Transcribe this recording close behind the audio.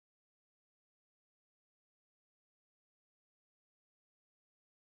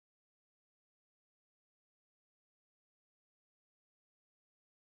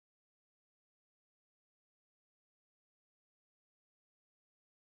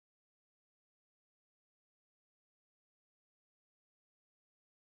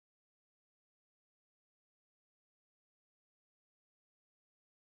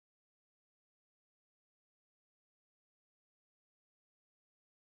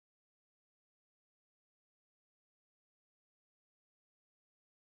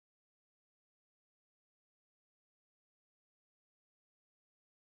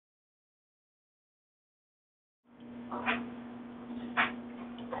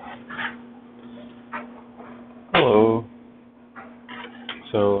Hello.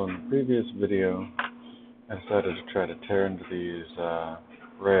 So in the previous video, I decided to try to tear into these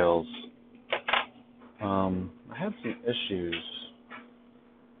rails. I had some issues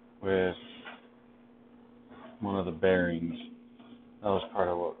with one of the bearings. That was part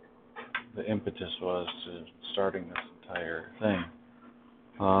of what the impetus was to starting this entire thing.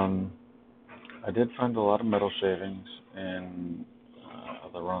 I did find a lot of metal shavings in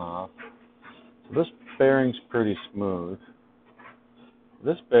the runoff. So this bearing's pretty smooth.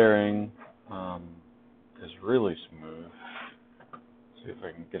 This bearing is really smooth. Let's see if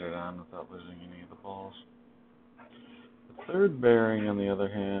I can get it on without losing any of the balls. The third bearing, on the other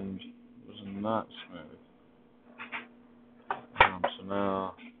hand, was not smooth. So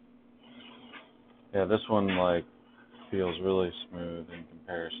now, yeah, this one feels really smooth in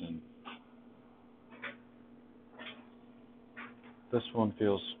comparison. This one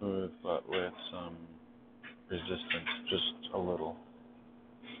feels smooth, but with some resistance, just a little.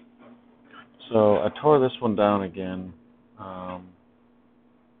 So I tore this one down again,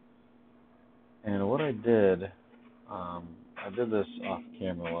 and what I did this off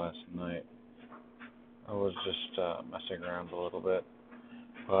camera last night. I was just messing around a little bit,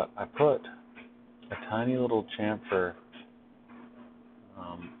 but I put a tiny little chamfer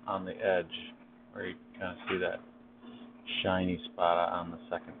on the edge, where you can kind of see that shiny spot on the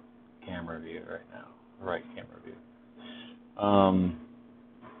second camera view right now, the right camera view.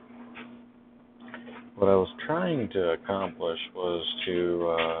 What I was trying to accomplish was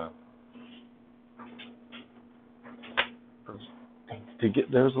to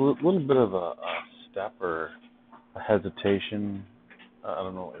get, there was a little bit of a step or a hesitation, I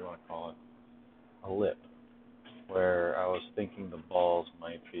don't know what you want to call it, a lip, where I was thinking the balls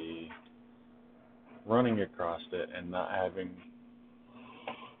might be running across it and not having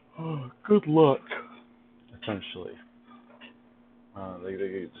good luck, essentially. They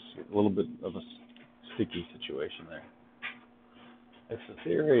just a little bit of a sticky situation there. It's a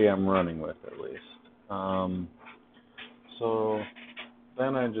theory I'm running with, at least. So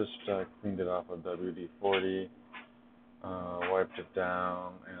then I just cleaned it off with WD-40, wiped it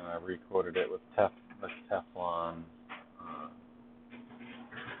down, and I recoated it with Teflon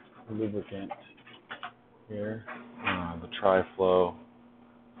lubricant here, the Tri-Flow.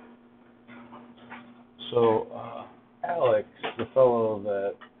 So Alex, the fellow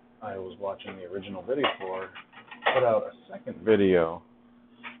that I was watching the original video for, put out a second video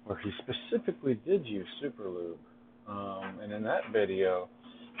where he specifically did use super lube. And in that video,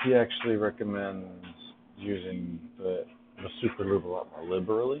 he actually recommends using the super lube a lot more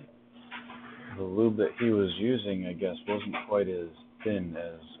liberally. The lube that he was using, I guess, wasn't quite as thin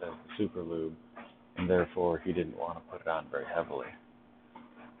as the super lube, and therefore he didn't want to put it on very heavily.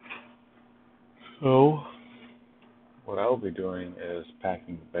 So what I'll be doing is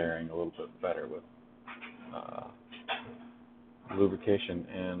packing the bearing a little bit better with lubrication,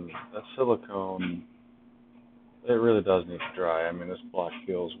 and that silicone, it really does need to dry. I mean, this block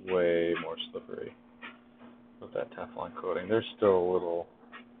feels way more slippery with that Teflon coating. There's still a little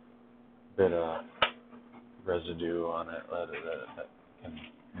bit of residue on it that can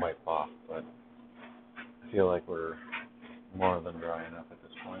wipe off, but I feel like we're more than dry enough at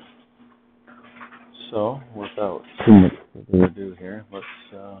this point. So, without too much further ado here, let's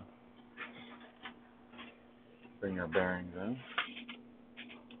bring our bearings in.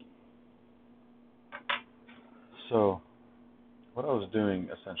 So, what I was doing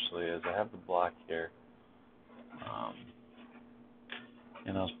essentially is I have the block here,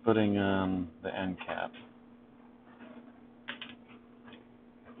 and I was putting on the end cap.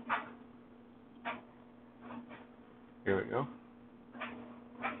 Here we go.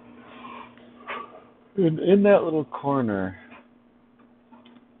 And in that little corner,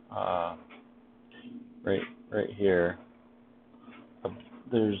 right here,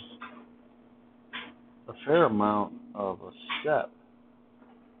 there's a fair amount of a step.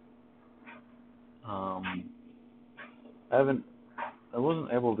 I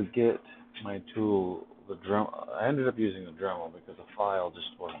wasn't able to get my tool, the drum. I ended up using the Dremel because the file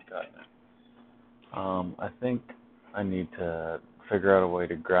just wasn't cutting it. I think I need to figure out a way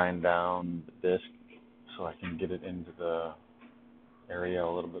to grind down the disc so I can get it into the area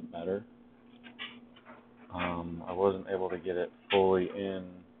a little bit better. I wasn't able to get it fully in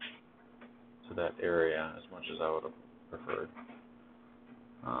to that area as much as I would have preferred.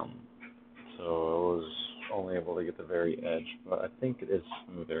 So I was only able to get the very edge, but I think it is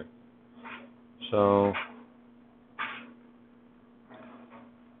smoother. So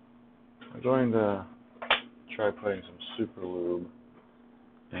I'm going to try putting some super lube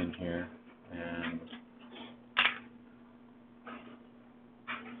in here, and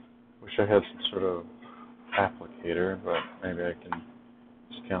wish I had some sort of applicator, but maybe I can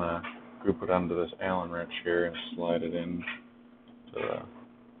just kind of group it onto this Allen wrench here and slide it in to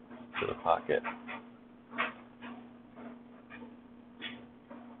the pocket.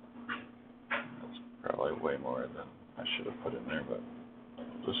 That's probably way more than I should have put in there, but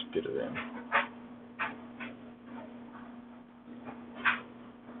I'll just get it in.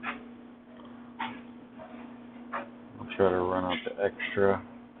 I'll try to run out the extra.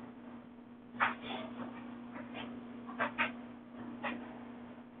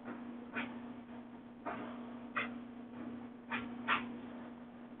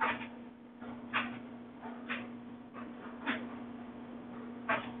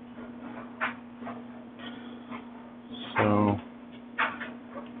 So,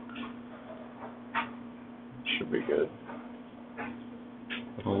 should be good.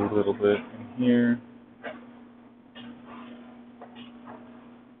 Put a little bit in here.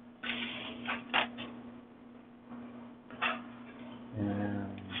 And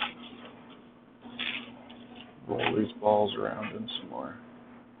roll these balls around in some more.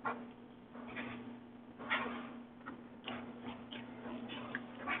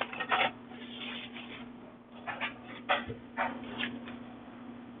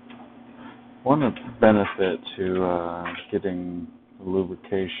 One benefit to getting the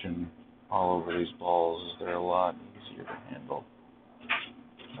lubrication all over these balls is they're a lot easier to handle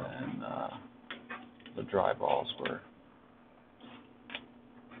than the dry balls were.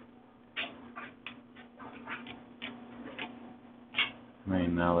 I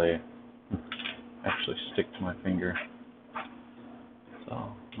mean, now they actually stick to my finger.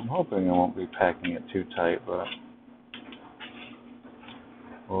 So I'm hoping I won't be packing it too tight, but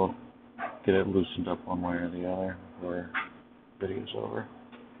we'll get it loosened up one way or the other before the video's over.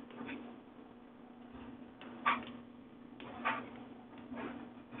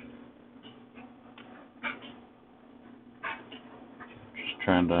 Just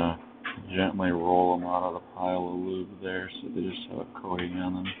trying to gently roll them out of the pile of lube there so they just have a coating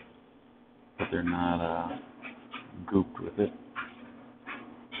on them, but they're not gooped with it.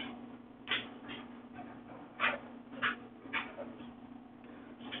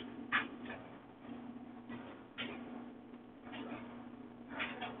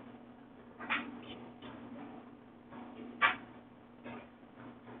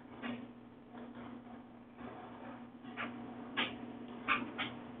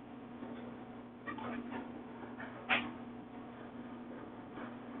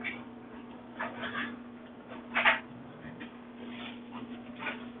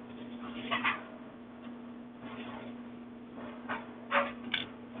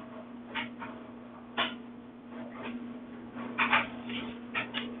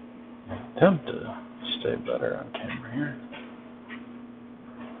 Attempt to stay better on camera here.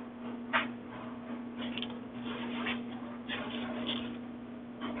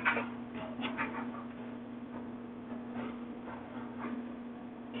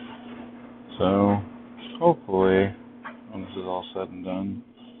 So, hopefully, when this is all said and done,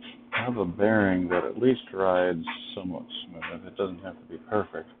 I have a bearing that at least rides somewhat smooth. It doesn't have to be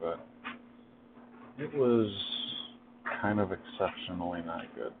perfect, but it was kind of exceptionally not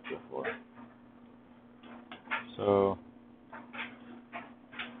good before. So,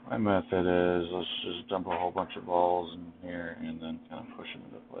 my method is let's just dump a whole bunch of balls in here and then kind of push them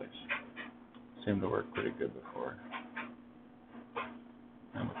into place. Seemed to work pretty good before.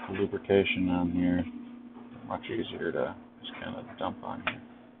 And with the lubrication on here, much easier to just kind of dump on here.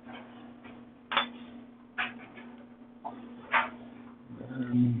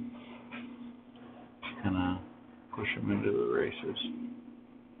 Then kind of push them into the races.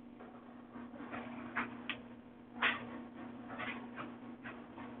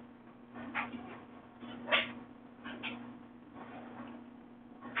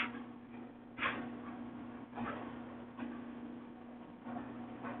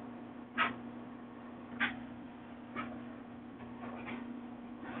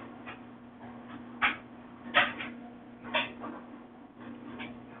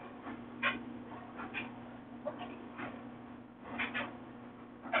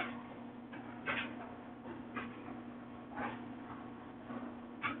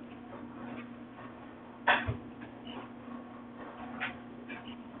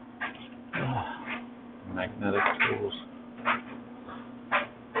 Magnetic tools.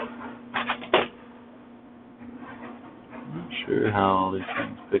 Not sure how all these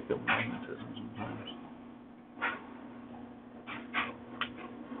things pick up magnetism sometimes.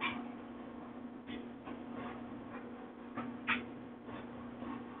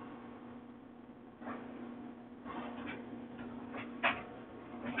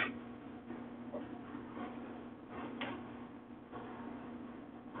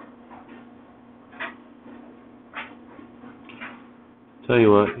 tell you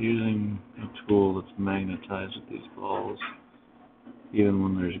what, using a tool that's magnetized with these balls, even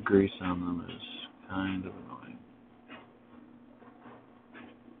when there's grease on them, is kind of annoying.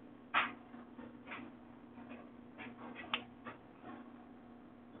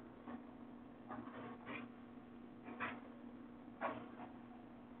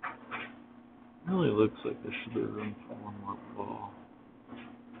 Really looks like there should be room for one more ball.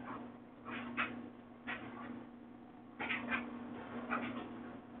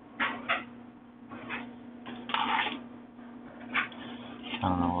 I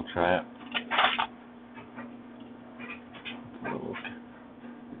don't know, we'll try it. A little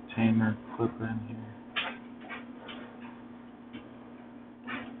retainer clip in here.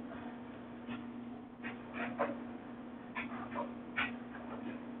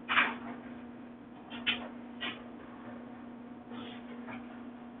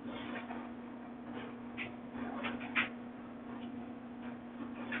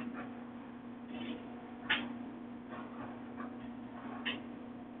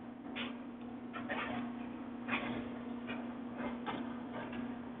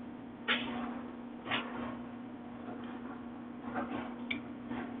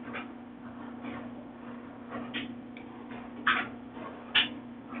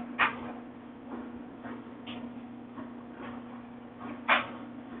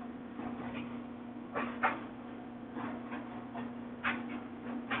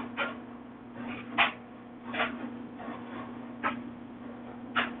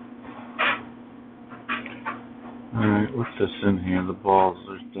 Alright, what's this in here? The balls,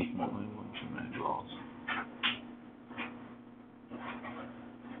 there's definitely one too many balls.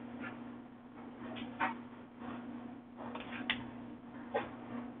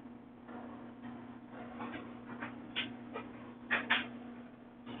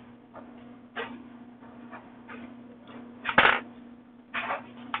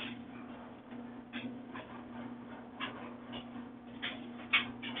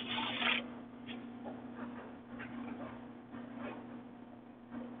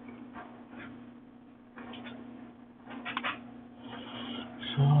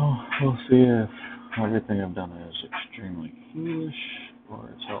 So, we'll see if everything I've done is extremely foolish or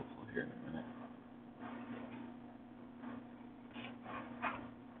it's helpful here in a minute.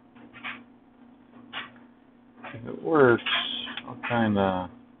 If it works,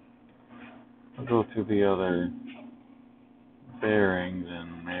 I'll go through the other bearings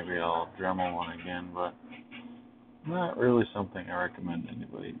and maybe I'll Dremel one again, but not really something I recommend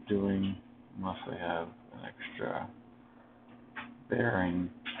anybody doing unless they have an extra bearing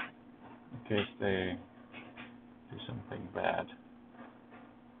in case they do something bad.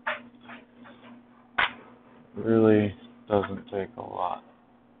 It really doesn't take a lot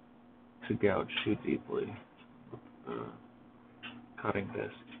to gouge too deeply with the cutting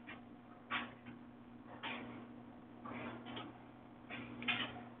disc.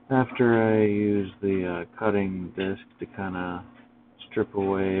 After I use the cutting disc to kind of strip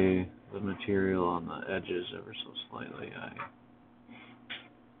away the material on the edges ever so slightly, I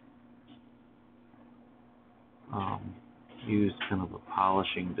used kind of a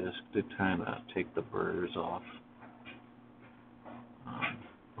polishing disc to kind of take the burrs off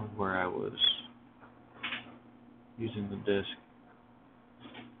of where I was using the disc.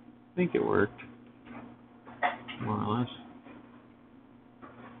 I think it worked, more or less.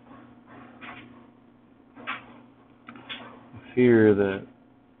 I fear that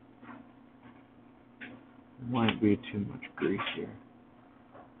there might be too much grease here.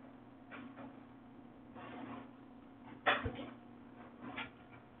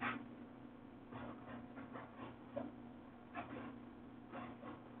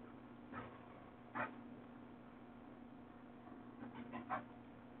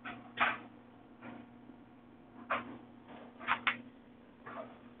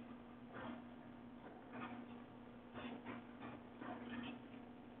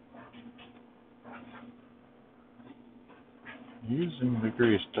 Using the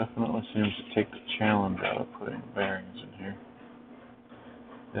grease definitely seems to take the challenge out of putting bearings in here.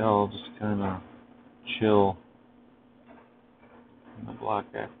 They all just kind of chill in the block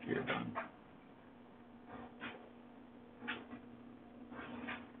after you're done.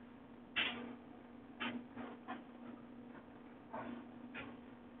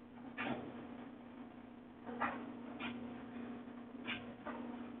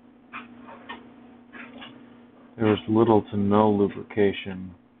 There was little to no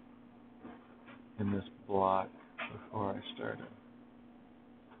lubrication in this block before I started.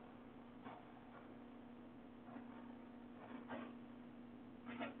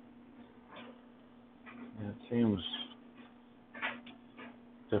 And it seems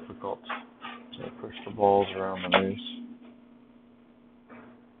difficult to push the balls around the noose,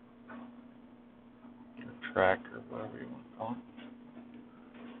 or track, or whatever you want to call it.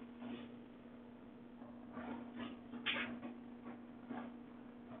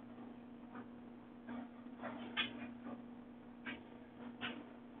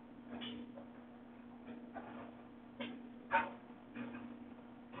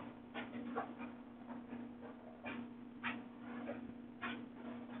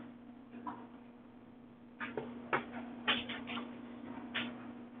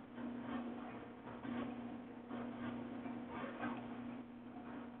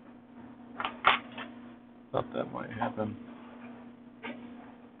 Thought that might happen,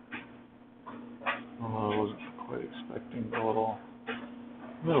 although I wasn't quite expecting the little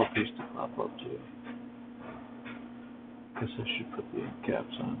middle piece to pop up too. Guess I should put the end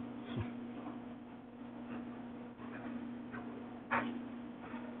caps on.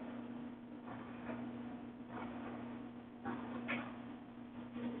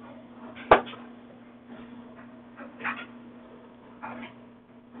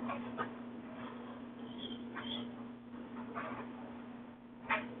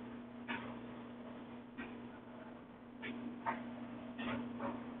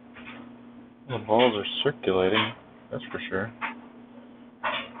 The balls are circulating, that's for sure.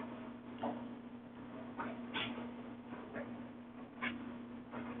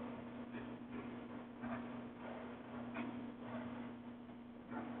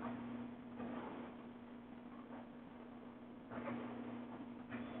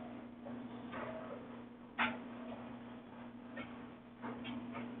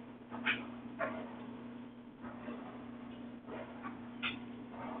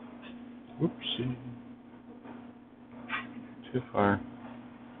 Oopsie. Too far.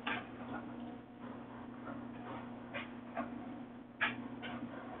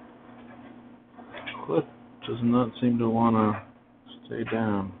 Clip does not seem to want to stay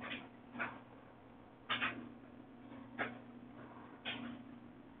down.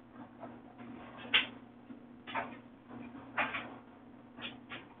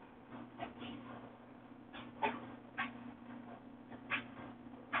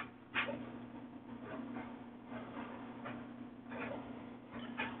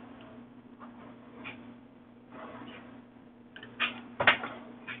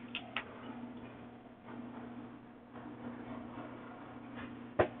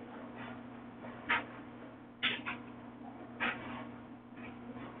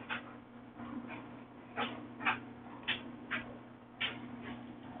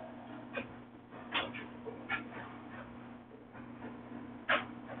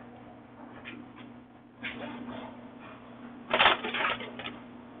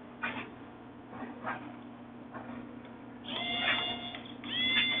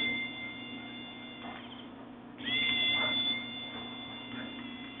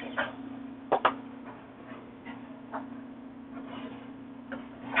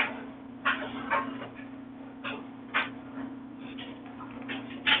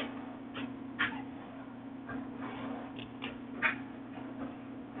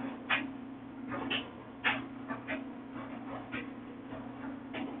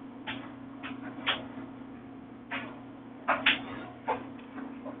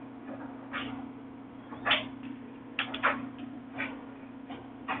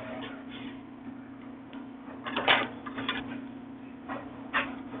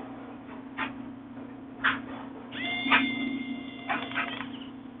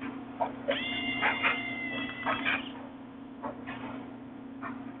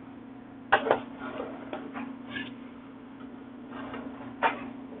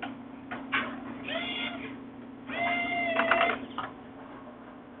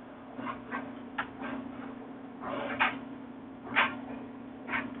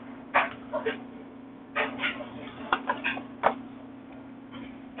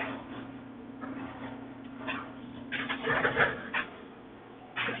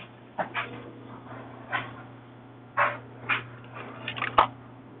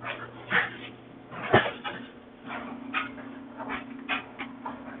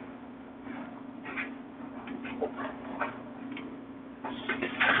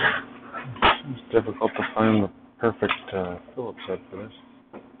 Difficult to find the perfect Phillips head for this.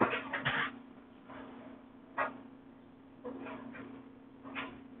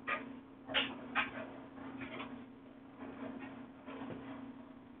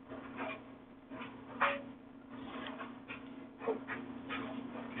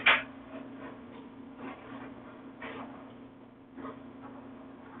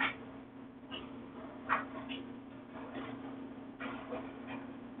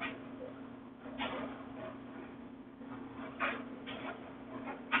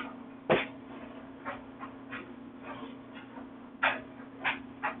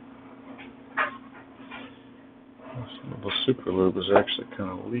 super lube is actually kind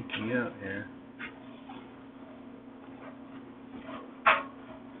of leaking out here.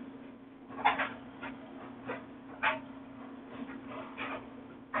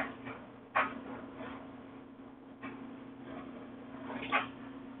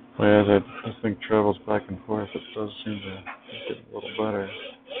 Well, as this thing travels back and forth, it does seem to get a little better.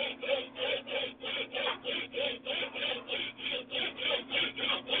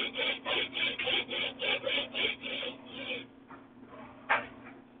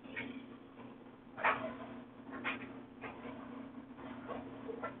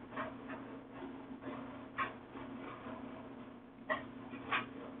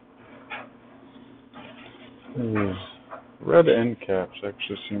 These red end caps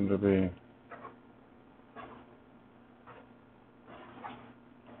actually seem to be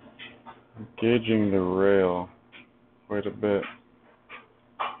engaging the rail quite a bit.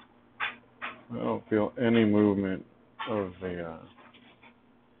 I don't feel any movement of the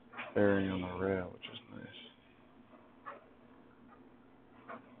bearing on the rail, which is nice.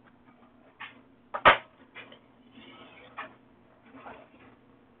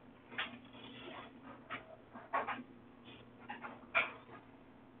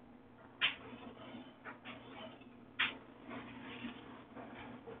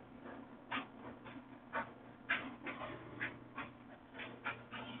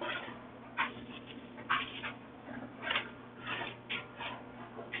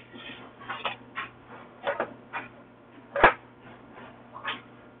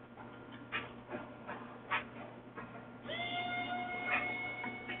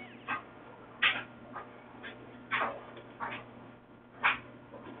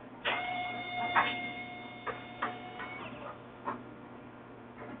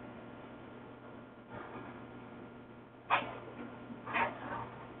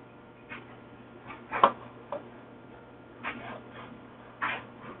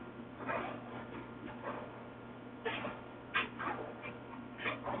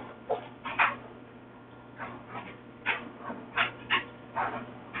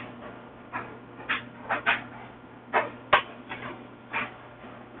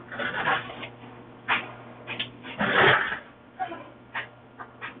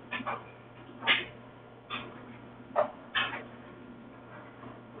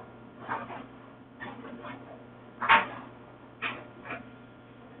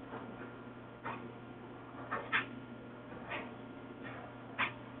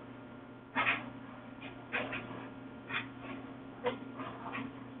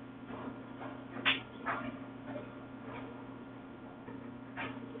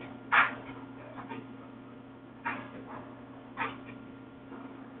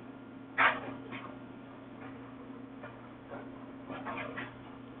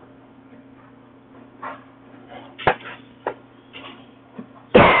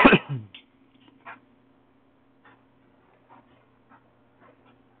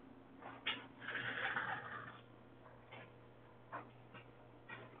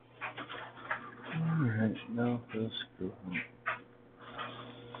 Alright, now for the screw.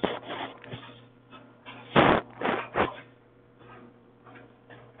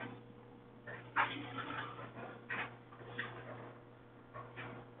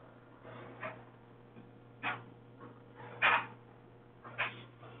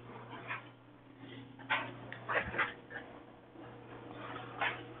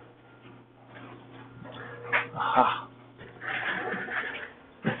 Aha.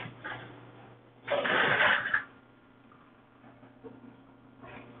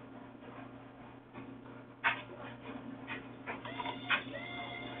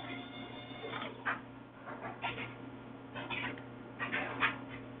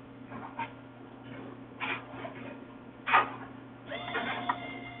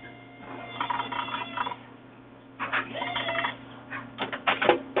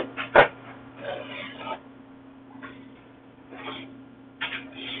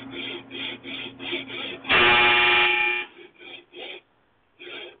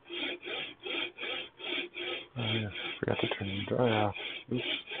 Forgot to turn the dry off. Oops.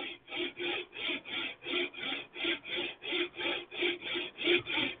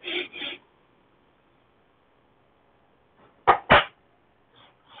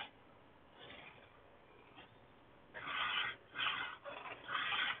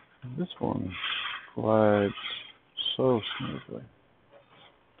 This one glides so smoothly.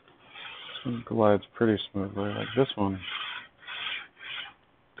 This one glides pretty smoothly. Like this one,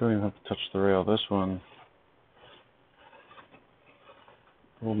 don't even have to touch the rail. This one.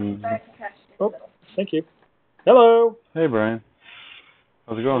 Oh, thank you. Hello. Hey, Brian.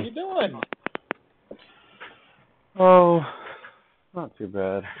 How's it going? How you doing? Oh, not too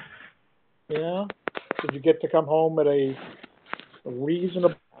bad. Yeah. Did you get to come home at a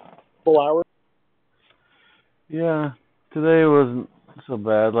reasonable hour? Yeah, today wasn't so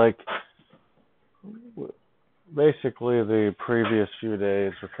bad. Like, basically, the previous few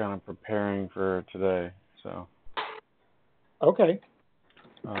days were kind of preparing for today. So, Okay.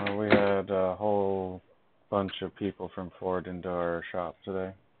 we had a whole bunch of people from Ford into our shop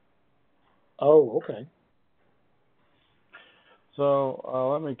today. Oh, okay.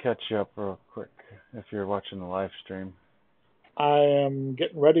 So, let me catch you up real quick if you're watching the live stream. I am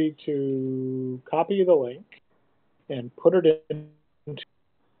getting ready to copy the link and put it into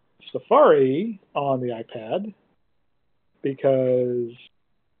Safari on the iPad because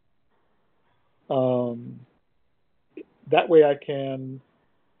that way I can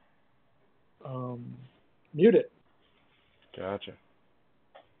mute it. Gotcha.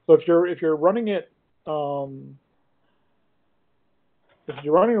 So if you're running it if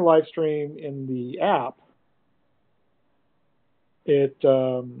you're running a live stream in the app, you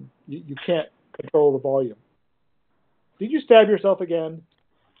can't control the volume. Did you stab yourself again?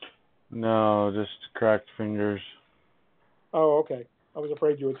 No, just cracked fingers. Oh, okay. I was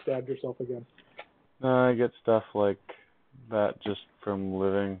afraid you had stabbed yourself again. No, I get stuff like that just from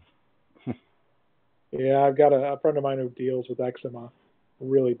living. Yeah, I've got a friend of mine who deals with eczema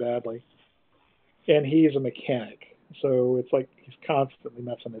really badly, and he's a mechanic, so it's like he's constantly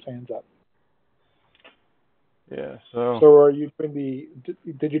messing his hands up. Yeah, so So are you doing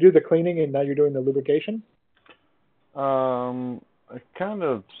did you do the cleaning and now you're doing the lubrication? I kind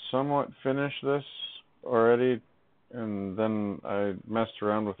of somewhat finished this already, and then I messed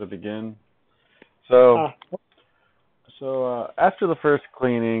around with it again. So, Ah, after the first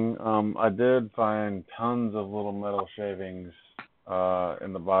cleaning, I did find tons of little metal shavings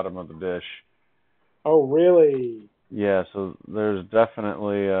in the bottom of the dish. oh, really? Yeah, so there's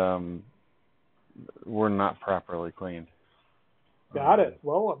definitely were not properly cleaned. Got it.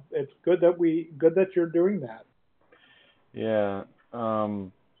 Well, it's good that you're doing that. Yeah.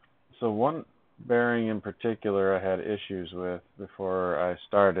 So one bearing in particular I had issues with before I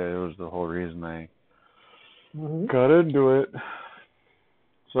started. It was the whole reason I Mm-hmm. got into it.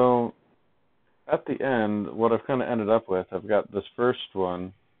 So at the end, what I've kind of ended up with, I've got this first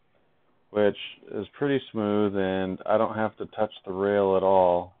one, which is pretty smooth, and I don't have to touch the rail at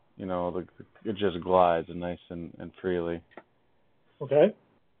all. You know, it just glides nice and freely. Okay.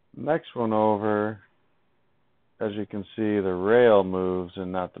 Next one over, as you can see, the rail moves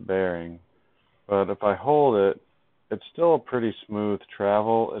and not the bearing. But if I hold it, it's still a pretty smooth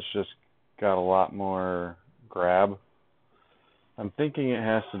travel. It's just got a lot more grab. I'm thinking it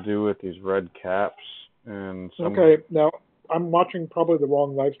has to do with these red caps and some. Okay. Now I'm watching probably the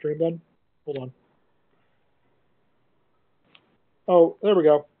wrong live stream then. Hold on. Oh, there we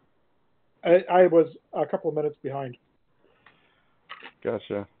go. I was a couple of minutes behind.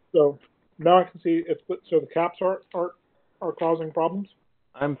 Gotcha. So now I can see so the caps are causing problems.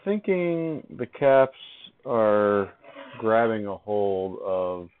 I'm thinking the caps are grabbing a hold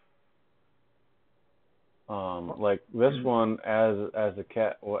of like this one as the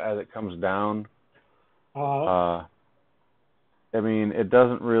cat well, as it comes down. Uh, I mean, it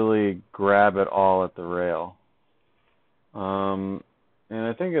doesn't really grab at all at the rail. And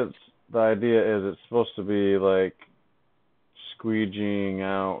I think the idea is it's supposed to be like squeegeeing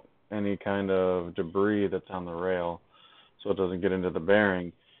out any kind of debris that's on the rail so it doesn't get into the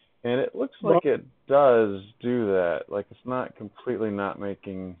bearing. And it looks well, like it does do that. Like it's not completely not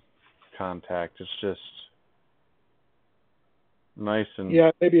making contact. It's just nice and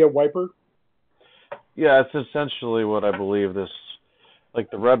yeah, maybe a wiper. yeah, it's essentially what I believe this like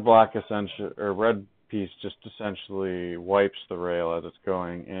the red block essentially or red piece just essentially wipes the rail as it's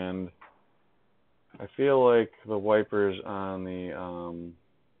going, and I feel like the wipers on the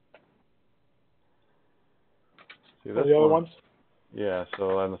see Or this the other one, ones. yeah,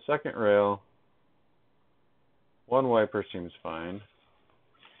 so on the second rail one wiper seems fine.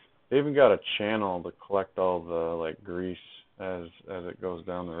 They even got a channel to collect all the like grease as it goes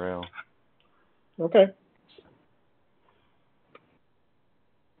down the rail. Okay.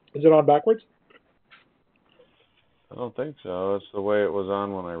 Is it on backwards? I don't think so. It's the way it was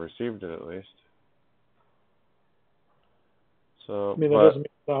on when I received it, at least. So, I mean, that but doesn't mean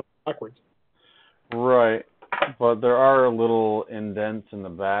it's on backwards. right, but there are little indents in the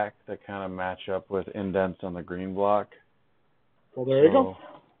back that kind of match up with indents on the green block. Well, there you go.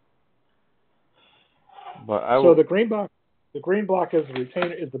 So, but I So will. the green block is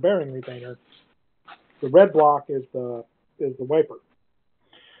the bearing retainer. The red block is the wiper.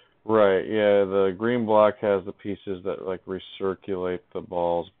 Right, yeah, the green block has the pieces that like recirculate the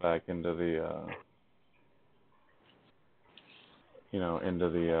balls back into the into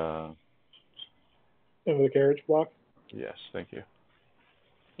the Into the carriage block? yes, thank you.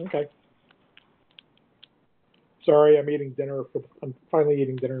 Okay. Sorry, I'm finally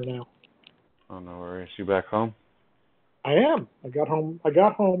eating dinner now. Oh, no worries. You back home? I am. I got home a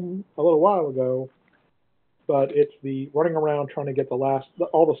little while ago, but it's the running around trying to get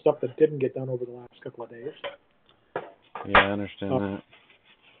all the stuff that didn't get done over the last couple of days. Yeah, I understand that.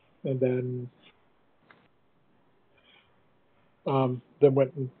 And then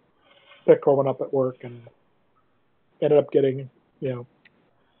went and picked Corwin up at work and ended up getting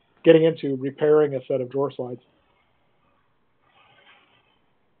into repairing a set of drawer slides.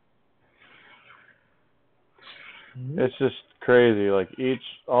 It's just crazy. Like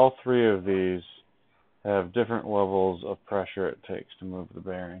all three of these have different levels of pressure it takes to move the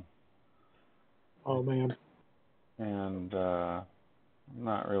bearing. Oh man. And I'm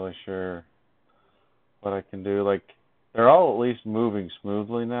not really sure what I can do. Like, they're all at least moving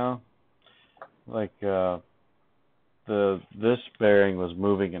smoothly now. Like, this bearing was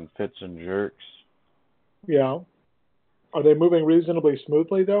moving in fits and jerks. Yeah. Are they moving reasonably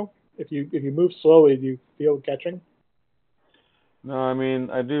smoothly though? If you move slowly, do you feel catching? No, I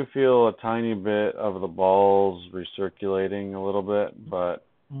mean, I do feel a tiny bit of the balls recirculating a little bit, but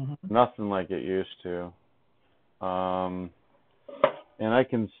nothing like it used to. And I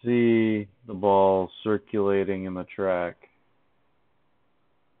can see the balls circulating in the track.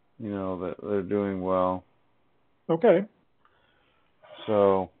 That they're doing well. Okay.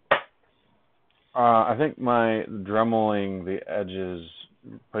 So, I think my dremeling the edges,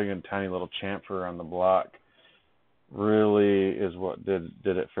 putting a tiny little chamfer on the block, really is what did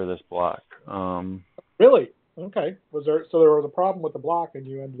it for this block. Really? Okay. There was a problem with the block and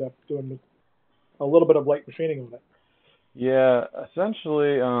you ended up doing a little bit of light machining on it? Yeah,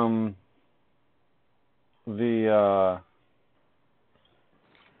 essentially,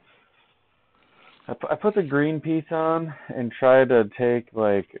 I put the green piece on and tried to take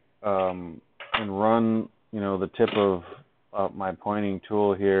and run the tip of my pointing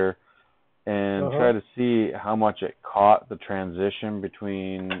tool here and try to see how much it caught the transition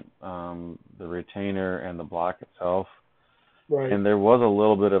between the retainer and the block itself. Right. And there was a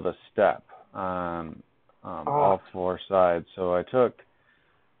little bit of a step on all four sides, so I took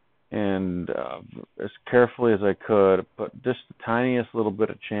and as carefully as I could, put just the tiniest little bit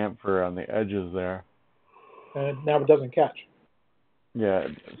of chamfer on the edges there. And now it doesn't catch. Yeah,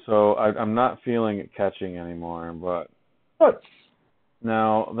 so I'm not feeling it catching anymore, but good.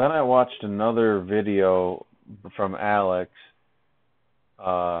 Now, then I watched another video from Alex.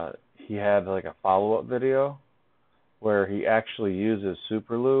 He had like a follow-up video where he actually uses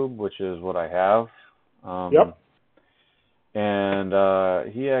super lube, which is what I have. Yep. And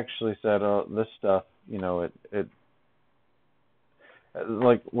he actually said, "Oh, this stuff, it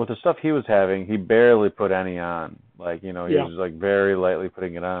like with the stuff he was having, he barely put any on. Like, he was like very lightly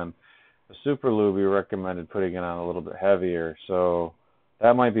putting it on. The super lube, he recommended putting it on a little bit heavier. So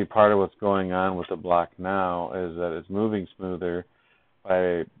that might be part of what's going on with the block now, is that it's moving smoother.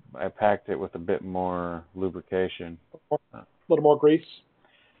 I packed it with a bit more lubrication. A little more grease?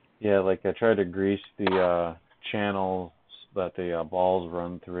 Yeah, like I tried to grease the channels that the balls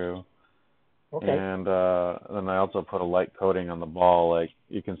run through. Okay. And then I also put a light coating on the ball. Like,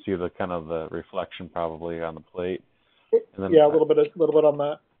 you can see the kind of the reflection probably on the plate. And then yeah, a little bit on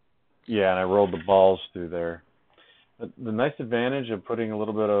that. Yeah, and I rolled the balls through there. The nice advantage of putting a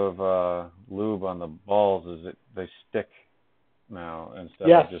little bit of lube on the balls is that they stick now instead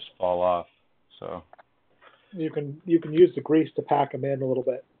of just fall off. So you can use the grease to pack them in a little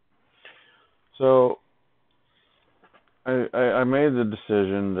bit. So I made the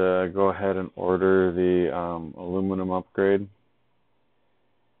decision to go ahead and order the aluminum upgrade.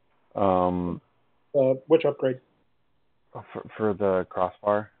 Which upgrade? For the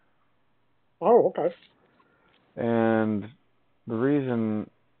crossbar. Oh, okay. And the reason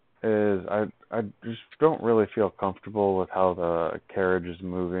is I just don't really feel comfortable with how the carriage is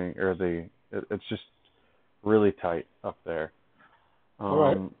moving, or it's just really tight up there. All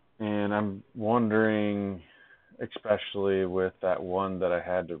right. And I'm wondering, especially with that one that I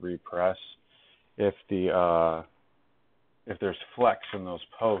had to repress, if there's flex in those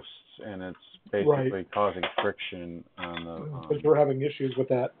posts and it's basically causing friction on the. Because we're having issues with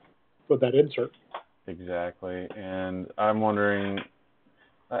that insert. Exactly, and I'm wondering.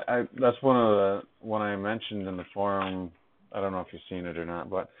 That's when I mentioned in the forum. I don't know if you've seen it or not,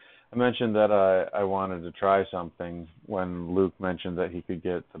 but I mentioned that I wanted to try something when Luke mentioned that he could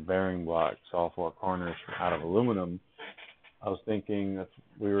get the bearing blocks, all four corners, out of aluminum. I was thinking if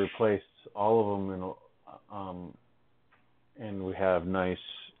we replaced all of them and we have nice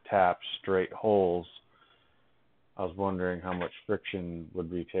tapped straight holes, I was wondering how much friction would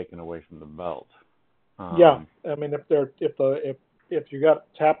be taken away from the belt. Yeah, I mean, if you got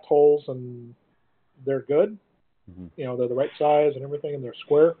tapped holes and they're good, mm-hmm. you know, they're the right size and everything, and they're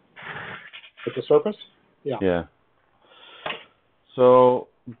square at the surface. Yeah. Yeah. So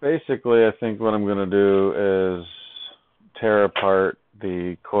basically, I think what I'm going to do is tear apart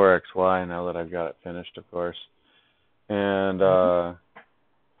the CoreXY now that I've got it finished, of course, and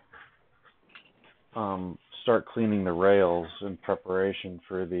start cleaning the rails in preparation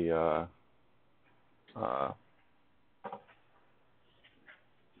for the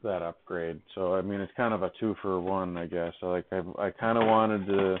that upgrade. So I mean, it's kind of a 2-for-1, I guess. So, like I kind of wanted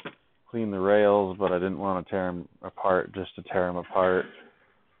to clean the rails, but I didn't want to tear them apart just to tear them apart.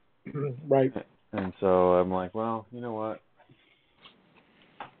 Right. And so I'm like, well, you know what?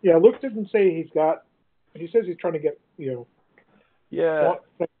 Yeah, Luke didn't say he's got. He says he's trying to get, you know, Yeah.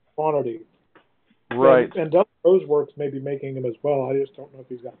 quantity. Right. And Delta Roseworks may be making them as well. I just don't know if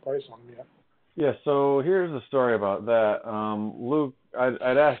he's got a price on them yet. Yeah, so here's the story about that. Luke,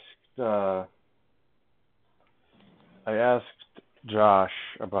 I'd asked I asked Josh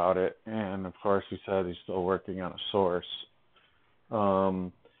about it, and of course he said he's still working on a source.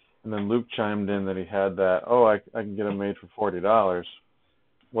 And then Luke chimed in that he had that. Oh, I can get them made for $40.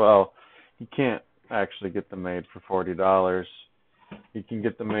 Well, he can't actually get them made for $40. He can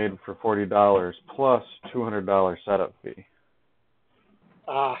get them made for $40 plus $200 setup fee.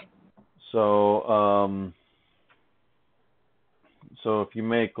 Ah. So, so if you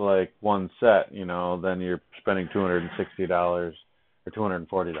make like one set, you know, then you're spending $260 or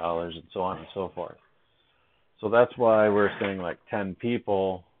 $240 and so on and so forth. So that's why we're saying like 10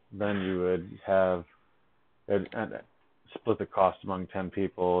 people, then you would have and split the cost among 10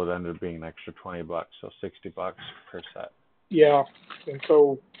 people. It ended up being an extra $20, so $60 per set. Yeah, and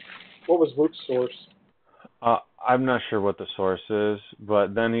so what was Luke's source? I'm not sure what the source is,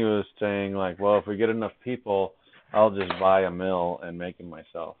 but then he was saying like, well, if we get enough people, I'll just buy a mill and make them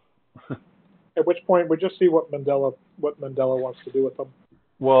myself. At which point we just see what Mandela wants to do with them.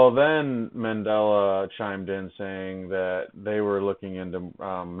 Well, then Mandela chimed in saying that they were looking into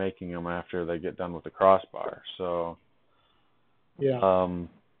making them after they get done with the crossbar. So, yeah.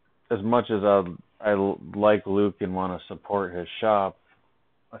 As much as I like Luke and want to support his shop,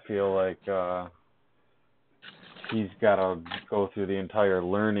 I feel like he's got to go through the entire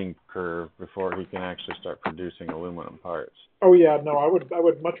learning curve before he can actually start producing aluminum parts. Oh yeah, no, I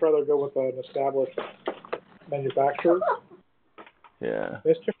would much rather go with an established manufacturer. Yeah.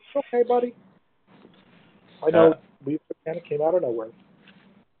 Mister, okay, buddy. I know we kind of came out of nowhere.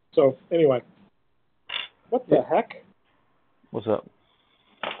 So anyway, what the heck? What's up?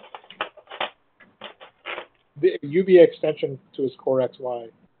 The UV extension to his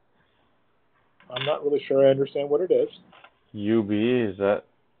CoreXY. I'm not really sure I understand what it is. UB, is that?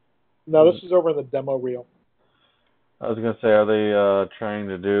 No, this is over in the demo reel. I was going to say, are they trying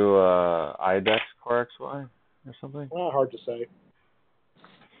to do IDEX CoreXY or something? Well, hard to say.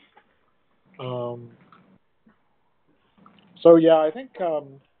 So yeah, I think,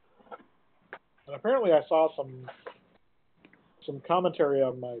 and apparently I saw some commentary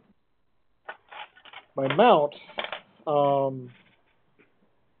on my mount.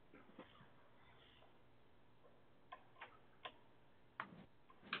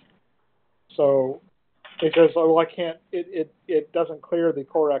 So it says, oh, well, I can't. It doesn't clear the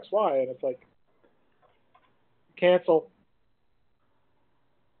CoreXY, and it's like cancel.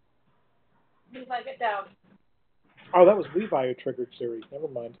 Levi, get down. Oh, that was Levi who triggered Siri. Never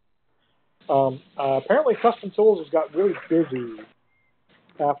mind. Apparently, Custom Tools has got really busy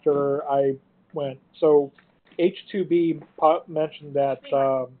after I went. So H2B mentioned that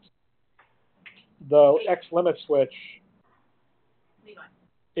the X limit switch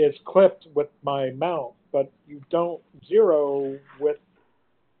is clipped with my mount, but you don't zero with.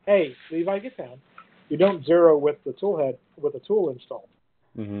 Hey, Levi, get down. You don't zero with the tool head with the tool install.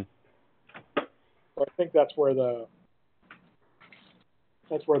 Mm-hmm. So I think that's where the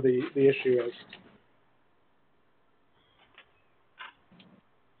issue is.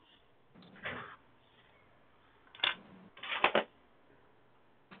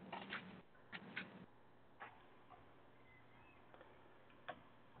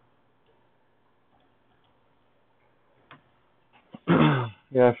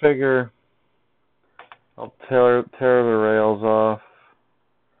 Yeah, I figure I'll tear the rails off,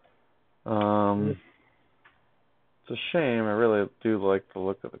 It's a shame. I really do like the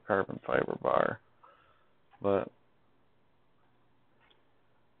look of the carbon fiber bar, but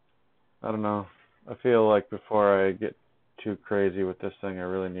I don't know. I feel like before I get too crazy with this thing, I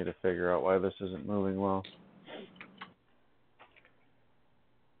really need to figure out why this isn't moving well.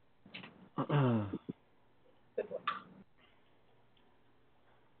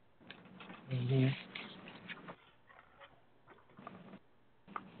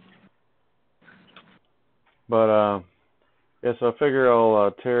 But yeah, so I figure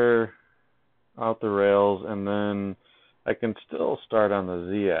I'll tear out the rails, and then I can still start on the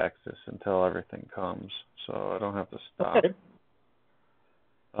Z-axis until everything comes, so I don't have to stop. Okay.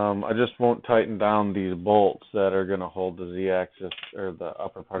 I just won't tighten down these bolts that are going to hold the Z-axis, or the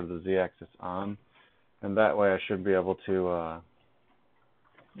upper part of the Z-axis on, and that way I should be able to,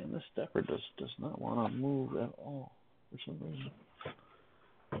 and this stepper does not want to move at all for some reason.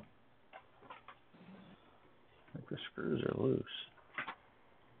 Like the screws are loose.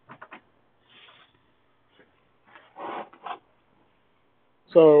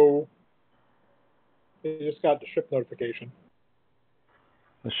 So, you just got the ship notification.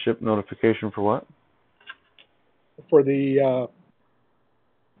 The ship notification for what? For the,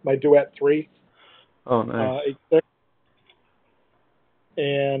 my Duet 3. Oh, nice. 86.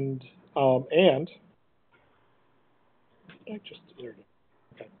 And I just, there it is.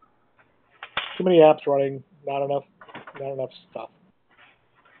 Okay. Too many apps running, not enough stuff.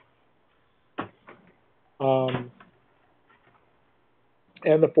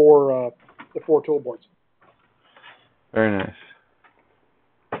 And the four tool boards. Very nice.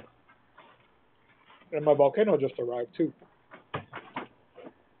 And my Volcano just arrived too.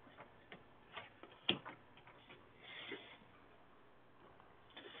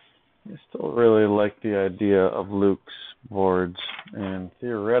 I still really like the idea of Luke's boards, and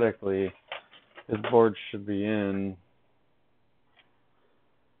theoretically, his boards should be in,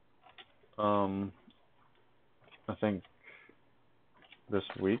 I think, this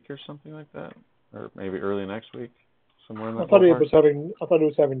week or something like that, or maybe early next week, somewhere in that I thought he ballpark.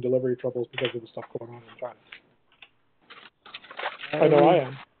 was having delivery troubles because of the stuff going on in China. I know I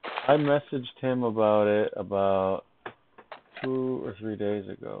am. I messaged him about it about 2 or 3 days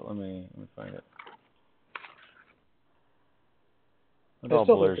ago. Let me find it. It I all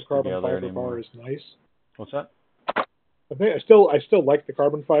still think blurs the carbon together fiber anymore. bar is nice. What's that? I still like the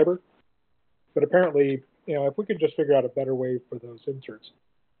carbon fiber, but apparently, if we could just figure out a better way for those inserts.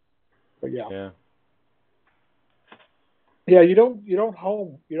 But yeah. Yeah, you don't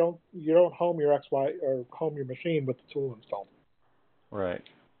home your XY or home your machine with the tool installed. Right.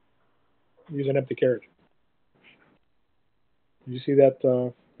 Use an empty carriage. Did you see that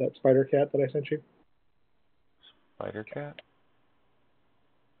spider cat that I sent you? Spider cat?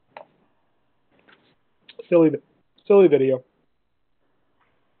 Silly video.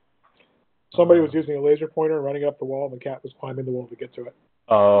 Somebody was using a laser pointer and running it up the wall, and the cat was climbing the wall to get to it.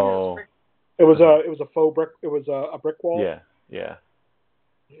 Oh. It was a faux brick. It was a brick wall. Yeah.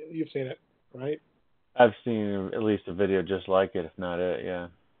 You've seen it, right? I've seen at least a video just like it, if not it. Yeah.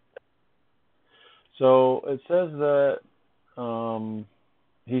 So it says that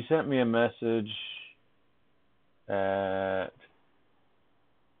he sent me a message on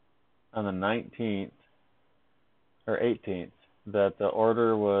the 19th or 18th that the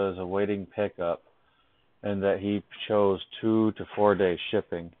order was awaiting pickup and that he chose 2 to 4 day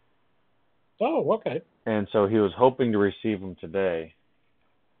shipping. Oh, okay. And so he was hoping to receive them today.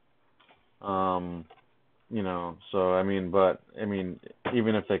 So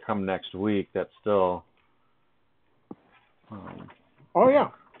even if they come next week, that's still. Oh yeah.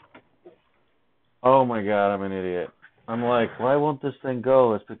 Oh my God, I'm an idiot. I'm like, why won't this thing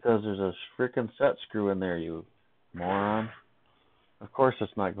go? It's because there's a freaking set screw in there, you moron. Of course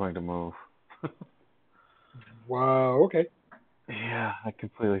it's not going to move. Wow, okay. Yeah, I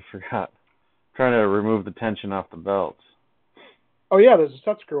completely forgot. I'm trying to remove the tension off the belts. Oh yeah, there's a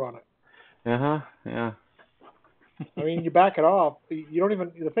set screw on it. Yeah. I mean, you back it off. You don't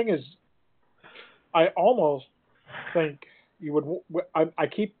even. The thing is, I almost think you would.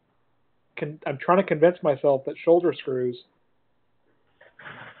 I'm trying to convince myself that shoulder screws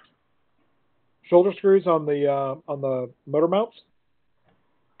on the motor mounts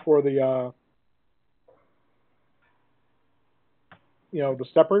for the the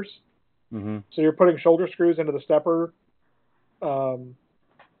steppers. Mm-hmm. So you're putting shoulder screws into the stepper,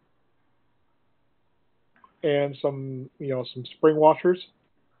 and some spring washers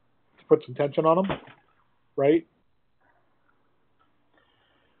to put some tension on them, right?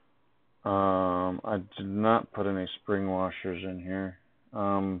 I did not put any spring washers in here.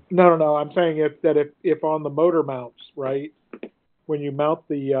 No. I'm saying if on the motor mounts, right? When you mount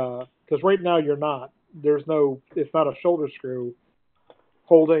the, because right now you're not. There's no. It's not a shoulder screw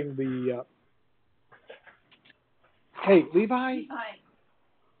holding the. Hey, Levi. Hi.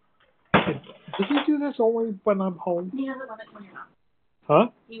 Does he do this only when I'm home? He doesn't love it when you're not. Huh?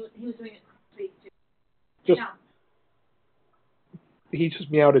 He was doing it this week too. Just No. he just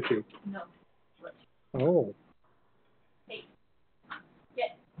meowed at you. No. Oh. Hey.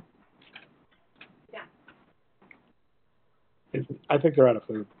 Get. Yeah. I think they're out of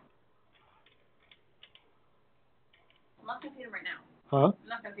food. I'm not gonna feed him right now. Huh? I'm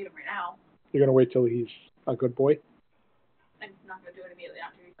not gonna feed him right now. You're gonna wait till he's a good boy? I'm not gonna do it immediately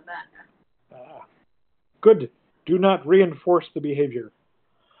after he's done that. Good. Do not reinforce the behavior.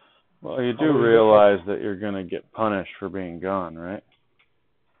 Well, you do realize that you're going to get punished for being gone, right?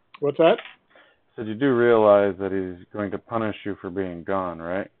 What's that? So you do realize that he's going to punish you for being gone,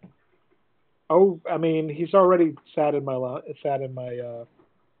 right? Oh, I mean, he's already sat in my.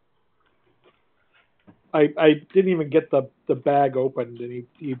 I didn't even get the bag opened, and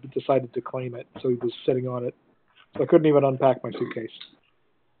he decided to claim it, so he was sitting on it. So I couldn't even unpack my suitcase.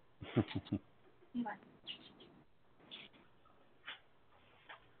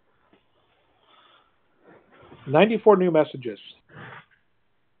 94 new messages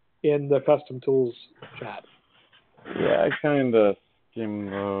in the custom tools chat. Yeah, I kind of skim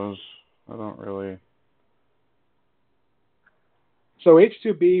those. I don't really. So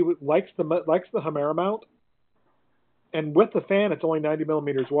H2B likes the Humera mount, and with the fan, it's only 90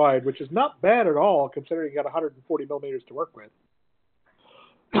 millimeters wide, which is not bad at all considering you got 140 millimeters to work with.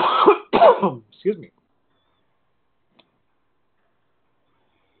 Excuse me.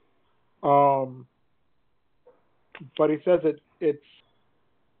 But he says it's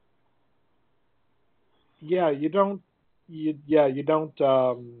you don't.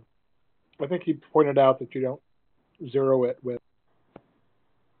 I think he pointed out that you don't zero it with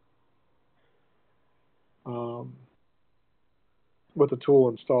the tool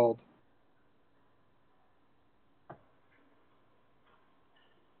installed.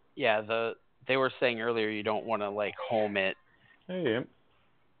 Yeah, they were saying earlier you don't want to like home it. Hey,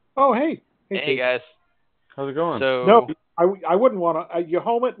 Oh, hey. Hey guys. How's it going? So no, I wouldn't want to. You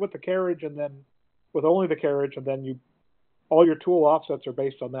home it with the carriage, and then with only the carriage, and then all your tool offsets are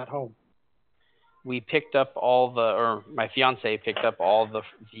based on that home. We picked up my fiance picked up all the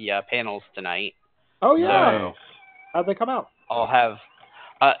panels tonight. Oh yeah. Nice. How'd they come out? I'll have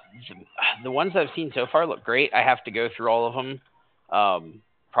the ones I've seen so far look great. I have to go through all of them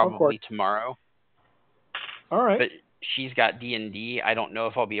probably tomorrow. All right. But she's got D&D. I don't know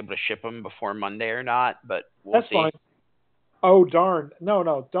if I'll be able to ship them before Monday or not, but we'll see. That's fine. Oh darn!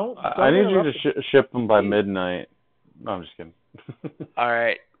 No, don't. I need you to ship them by midnight. No, I'm just kidding. All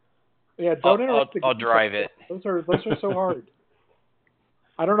right. Yeah, don't interrupt. I'll drive it. Those are so hard.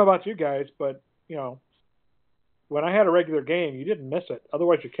 I don't know about you guys, but when I had a regular game, you didn't miss it.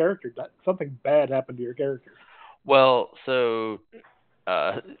 Otherwise, your character something bad happened to your character. Well, so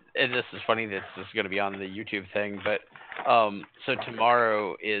and this is funny that this is going to be on the YouTube thing, but so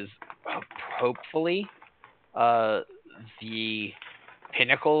tomorrow is hopefully the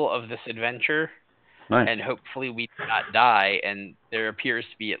pinnacle of this adventure. Nice. And hopefully we do not die, and there appears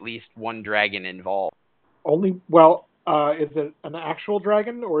to be at least one dragon involved. Is it an actual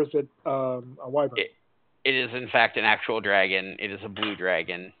dragon, or is it a wyvern? It is, in fact, an actual dragon. It is a blue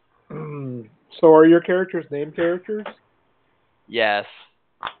dragon. So are your characters named characters? Yes.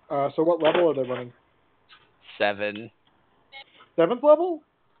 So what level are they running? 7. 7th level?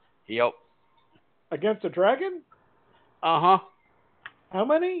 Yep. Against a dragon? Uh-huh. How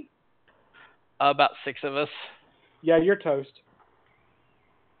many? About 6 of us. Yeah, you're toast.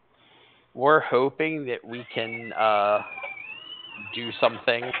 We're hoping that we can do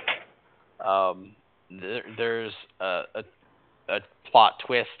something. There's a plot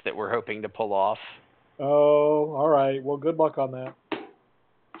twist that we're hoping to pull off. Oh, all right. Well, good luck on that.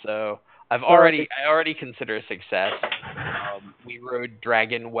 So I already consider a success. We rode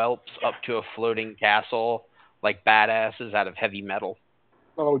dragon whelps up to a floating castle like badasses out of heavy metal.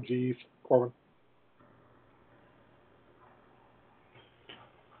 Oh, geez, Corbin.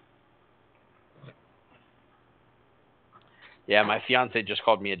 Yeah, my fiance just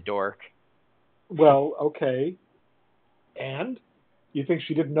called me a dork. Well, okay. And? You think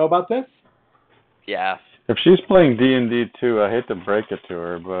she didn't know about this? Yeah. If she's playing D&D too, I hate to break it to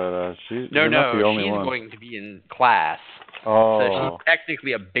her, but she's not the only one. She's going to be in class. Oh. So she's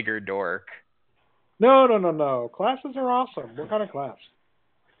technically a bigger dork. No. Classes are awesome. What kind of class?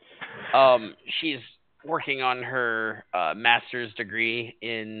 She's working on her master's degree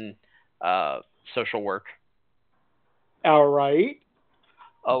in social work. All right.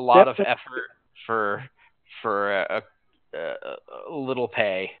 A lot of That's effort for a little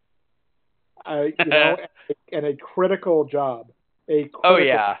pay. you know, and a critical job. A critical, Oh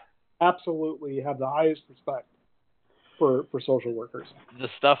yeah, absolutely have the highest respect for social workers. the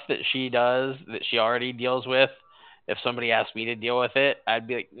stuff that she does, that she already deals with. If somebody asked me to deal with it, I'd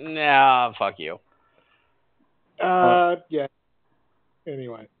be like, nah, fuck you. Yeah.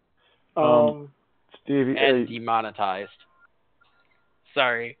 Anyway, Stevie, And demonetized.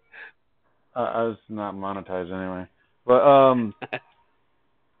 Sorry. I was not monetized anyway, but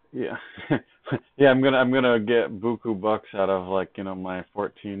yeah, yeah, I'm gonna get buku bucks out of, like, you know, my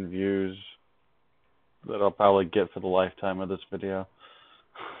 14 views that I'll probably get for the lifetime of this video.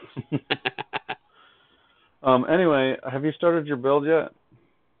 Anyway, have you started your build yet?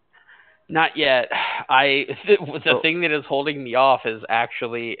 Not yet. The thing that is holding me off is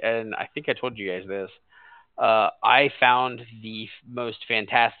actually, and I think I told you guys this. I found the most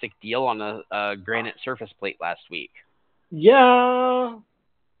fantastic deal on a granite surface plate last week. yeah.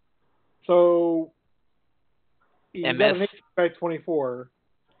 So you got MS. an HPI 24.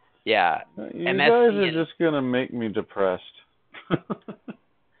 Yeah. You MSC guys are just gonna make me depressed.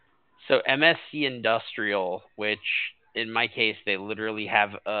 So MSC Industrial, which in my case they literally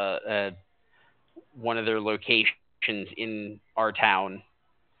have one of their locations in our town.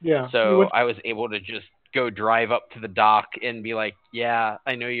 Yeah. So I was able to just go drive up to the dock and be like, yeah,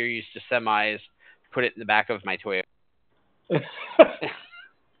 I know you're used to semis. Put it in the back of my Toyota.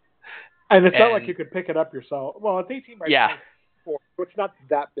 And it's not like you could pick it up yourself. Well, it's 18 by 24, so it's not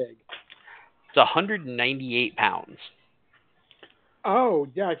that big. It's 198 pounds. Oh,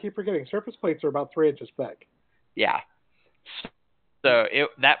 yeah, I keep forgetting. Surface plates are about 3 inches thick. Yeah. So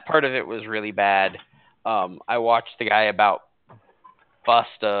that part of it was really bad. I watched the guy about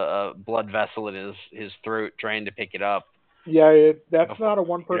bust a blood vessel in his throat trying to pick it up. Yeah, that's not a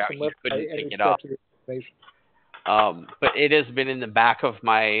one-person lift by couldn't any pick it stretch up. of the imagination. But it has been in the back of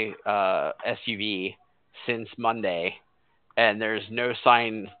my SUV since Monday, and there's no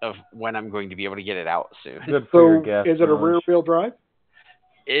sign of when I'm going to be able to get it out soon. Good for your gas is it a mileage. rear-wheel drive?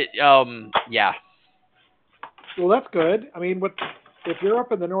 Yeah. Well, that's good. I mean, if you're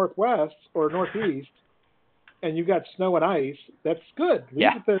up in the northwest or northeast and you got snow and ice, that's good.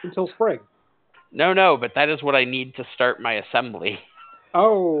 Leave it there until spring. No, but that is what I need to start my assembly.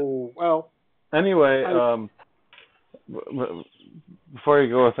 Oh, well. Anyway, before you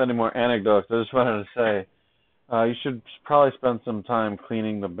go with any more anecdotes, I just wanted to say you should probably spend some time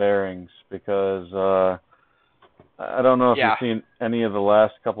cleaning the bearings, because I don't know if you've seen any of the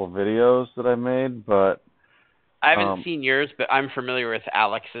last couple of videos that I made, but I haven't seen yours, but I'm familiar with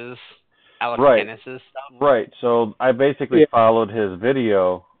Alex Dennis's stuff. Right. So I basically followed his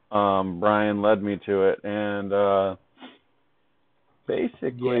video. Brian led me to it, and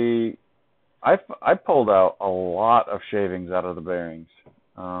basically I pulled out a lot of shavings out of the bearings.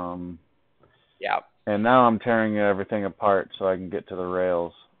 And now I'm tearing everything apart so I can get to the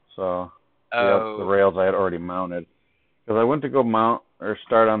rails. So the rails I had already mounted. Because I went to go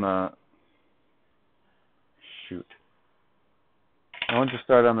start on the I went to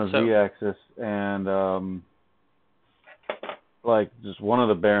start on the Z-axis, and just one of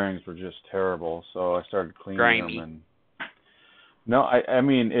the bearings were just terrible. So I started cleaning them, and no, I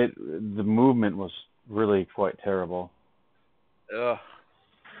mean the movement was really quite terrible. Ugh.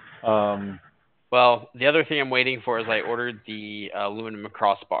 Well, the other thing I'm waiting for is I ordered the aluminum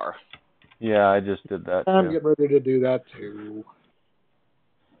crossbar. Yeah, I just did that too. I'm getting ready to do that too.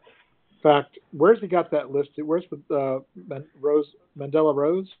 In fact, where's he got that listed? Where's the Mandela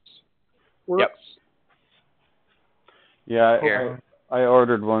Rose works? Yep. Yeah, I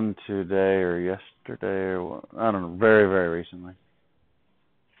ordered one today or yesterday, or I don't know, very, very recently.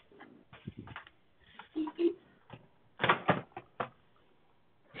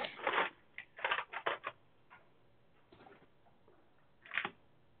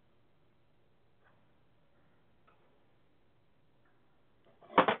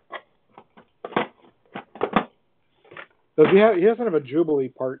 Does he doesn't have a Jubilee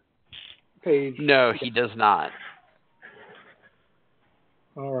part page. No, he does not.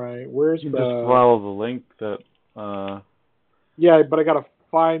 All right, where's you just follow the link that. Yeah, but I gotta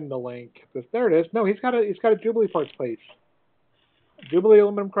find the link. There it is. No, he's got a Jubilee parts page. Jubilee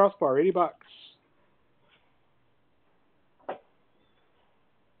aluminum crossbar, $80.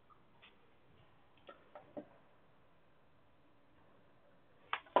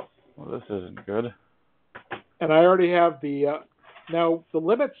 Well, this isn't good. And I already have the now the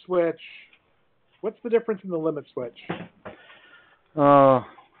limit switch. What's the difference in the limit switch?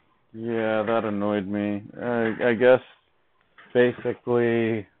 Yeah, that annoyed me. I guess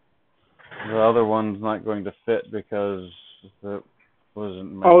basically the other one's not going to fit because it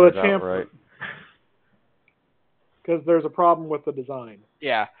wasn't measured out right. Because there's a problem with the design.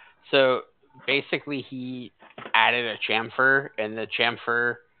 Yeah. So basically, he added a chamfer, and the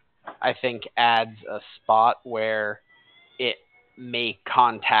chamfer, I think, adds a spot where it may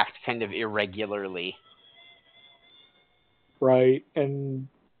contact kind of irregularly. Right. And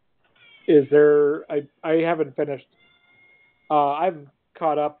is there? I haven't finished. I've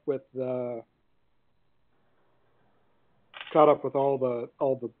caught up with all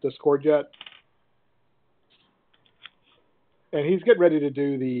the Discord yet, and he's getting ready to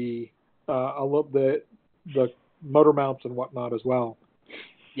do the motor mounts and whatnot as well.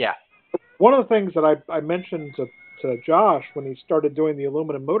 Yeah. One of the things that I mentioned to Josh when he started doing the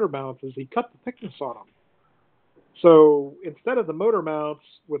aluminum motor mounts is he cut the thickness on them. So instead of the motor mounts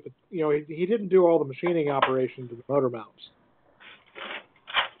with the, he didn't do all the machining operations of the motor mounts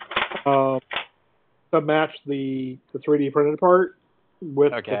to match the 3D printed part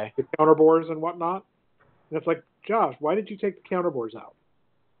with the counterbores and whatnot. And it's like, Josh, why did you take the counterbores out?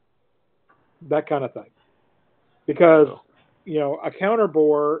 That kind of thing. Because, a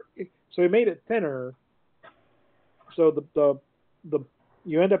counterbore, so he made it thinner, so the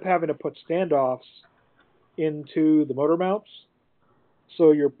you end up having to put standoffs into the motor mounts,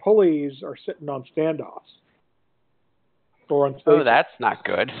 so your pulleys are sitting on standoffs. Or on spacers. Oh, that's not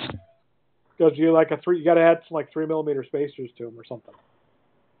good. Because you got to add some 3mm spacers to them or something.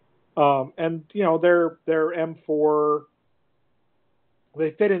 And they're M4.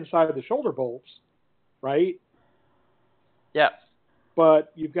 They fit inside of the shoulder bolts, right? Yeah.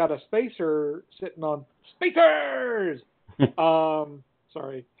 But you've got a spacer sitting on spacers.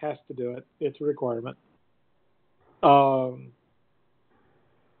 Sorry, has to do it. It's a requirement. So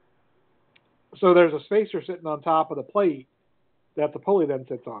there's a spacer sitting on top of the plate that the pulley then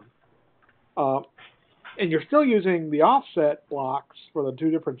sits on. And you're still using the offset blocks for the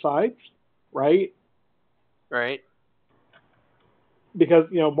two different sides, right? Right. Because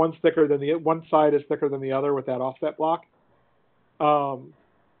one's thicker than one side is thicker than the other with that offset block.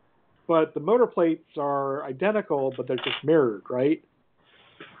 But the motor plates are identical, but they're just mirrored, right?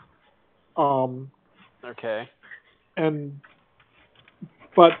 Okay.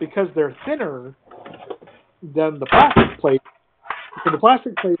 But because they're thinner than the plastic plates, so the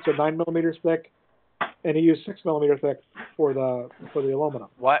plastic plates are 9mm thick, and he used 6mm thick for the aluminum.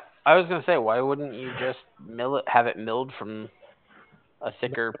 What? I was gonna say, why wouldn't you just have it milled from a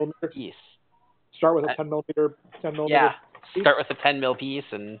thicker piece? Start with a 10mm. Yeah. Start with a 10mm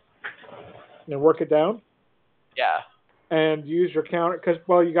piece and work it down. Yeah. And use your counter because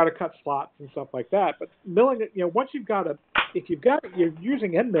you got to cut slots and stuff like that. But milling it, once you're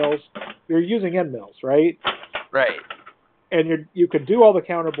using end mills, you're using end mills, right? Right. And you can do all the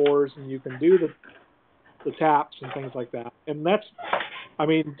counter bores and you can do the taps and things like that. And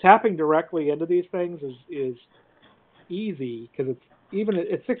tapping directly into these things is easy because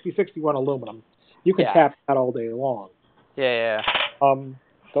it's 6061 aluminum. You can tap that all day long. Yeah.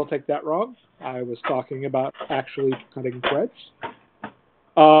 Don't take that wrong. I was talking about actually cutting threads.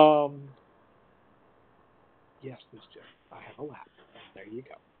 Yes, Miss Jim. I have a lap. There you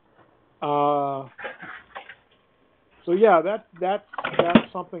go. So yeah, that's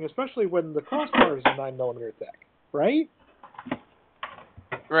something, especially when the crossbar is 9mm thick, right?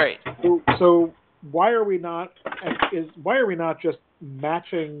 Right. So why are we not just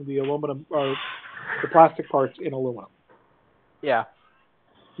matching the aluminum or the plastic parts in aluminum? Yeah.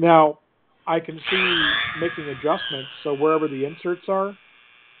 Now, I can see making adjustments so wherever the inserts are,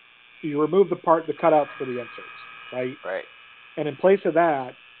 you remove the cutouts for the inserts, right? Right. And in place of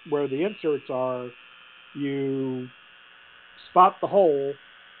that, where the inserts are, you spot the hole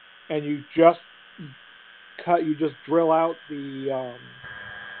and you just drill out the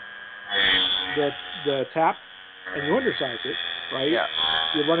tap and you undersize it, right? Yeah.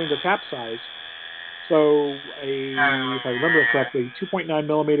 You're running the tap size. So if I remember correctly,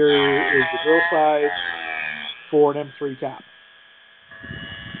 2.9mm is the drill size for an M3 tap.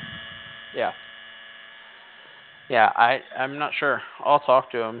 Yeah. Yeah, I'm not sure. I'll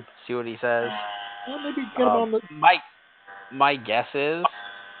talk to him, see what he says. Well, maybe get him on the... My guess is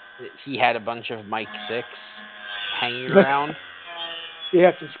that he had a bunch of Mike 6 hanging around. He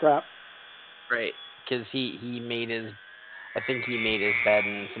had some scrap. Right, because he made his bed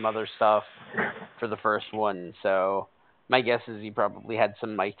and some other stuff for the first one, so my guess is he probably had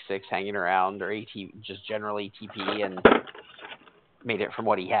some Mike 6 hanging around or just general ATP and made it from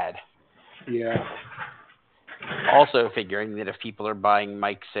what he had. Yeah. Also figuring that if people are buying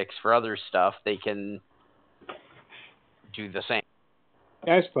Mic 6 for other stuff, they can do the same.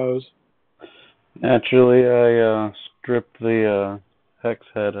 I suppose. Naturally, I stripped the hex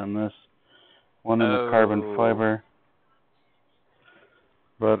head on this one in the carbon fiber.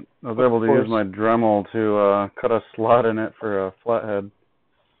 But I was able to use my Dremel to cut a slot in it for a flathead.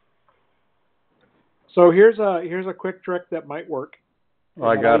 So here's a quick trick that might work. Oh,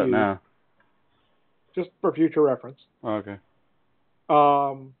 I got it now. Just for future reference. Okay.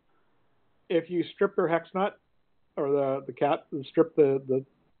 If you strip your hex nut or strip the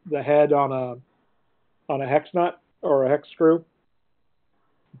head on a hex nut or a hex screw,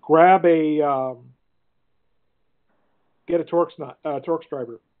 grab get a Torx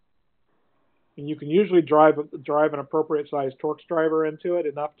driver, and you can usually drive an appropriate sized Torx driver into it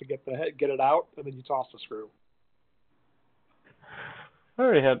enough to get it out, and then you toss the screw. I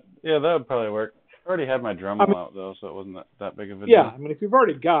already had, that would probably work. I already had my Dremel out though, so it wasn't that big of a deal. Yeah, I mean, if you've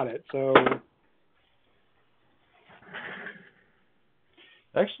already got it, so.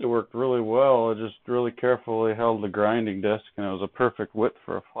 Actually worked really well. I just really carefully held the grinding disc, and it was a perfect width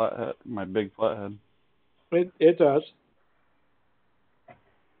for a flathead, my big flathead. It does.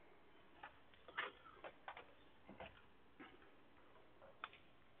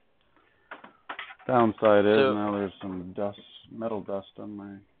 Downside is now there's some metal dust on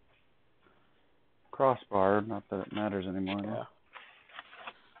my crossbar. Not that it matters anymore. Yeah.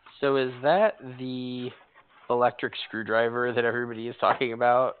 So is that the electric screwdriver that everybody is talking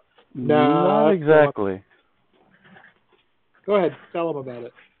about? No, not exactly. Go ahead, tell them about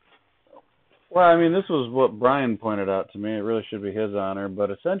it. Well, I mean, this was what Brian pointed out to me. It really should be his honor, but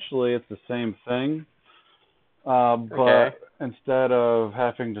essentially it's the same thing. But instead of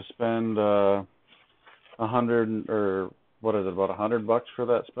having to spend $100 or what is it, about $100 for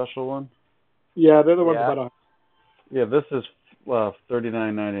that special one? Yeah, they're the ones about Yeah, this is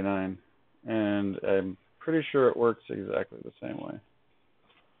 $39.99, and I'm pretty sure it works exactly the same way.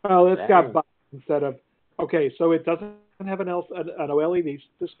 Well, it's got buttons instead of so it doesn't have an OLED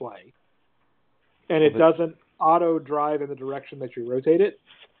display, and it doesn't auto drive in the direction that you rotate it.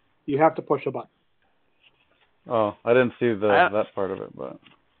 You have to push a button. Oh, I didn't see that part of it, but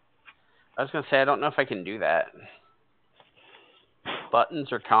I was gonna say I don't know if I can do that.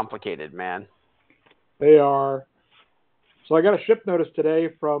 Buttons are complicated, man. They are. So I got a ship notice today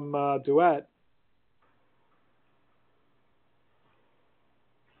from Duet.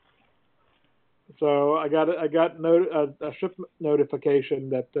 So I got a ship notification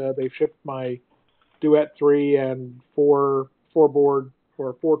that they've shipped my Duet 3 and 4 board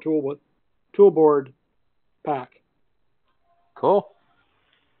or 4 tool board pack. Cool.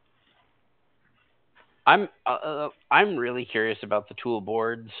 I'm really curious about the tool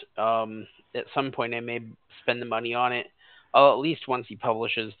boards. At some point, I may spend the money on it. I'll at least once he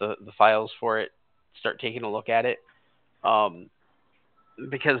publishes the files for it, start taking a look at it.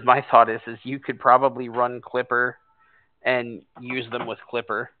 Because my thought is you could probably run Clipper and use them with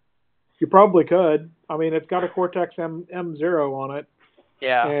Clipper. You probably could. I mean, it's got a Cortex M0 on it.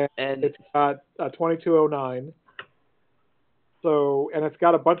 Yeah, and it's got a 2209. So, and it's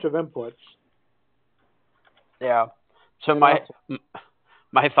got a bunch of inputs. Yeah. So my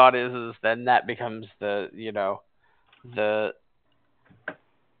thought is then that becomes the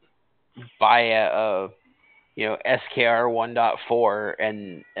via SKR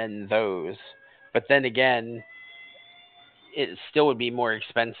 1.4 and those. But then again, it still would be more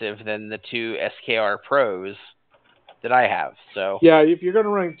expensive than the 2 SKR Pros that I have. So yeah, if you're going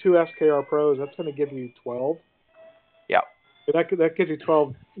to run 2 SKR Pros, that's going to give you 12. Yeah. That gives you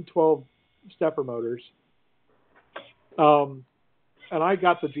 12 stepper motors. And I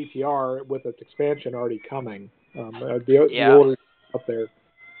got the GTR with its expansion already coming. The order up there.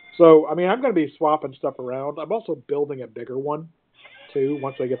 So, I mean, I'm going to be swapping stuff around. I'm also building a bigger one, too,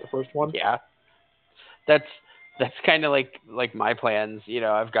 once I get the first one. Yeah. That's kind of like my plans.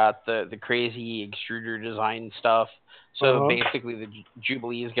 I've got the crazy extruder design stuff. So basically the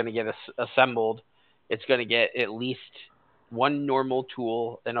Jubilee is going to get assembled. It's going to get at least one normal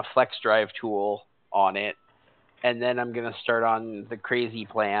tool and a flex drive tool on it. And then I'm going to start on the crazy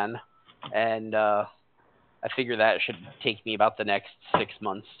plan. And I figure that should take me about the next 6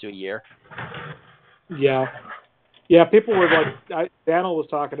 months to a year. Yeah. Yeah, people were like, Daniel was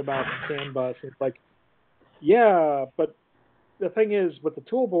talking about CAN bus. It's like, yeah, but the thing is, with the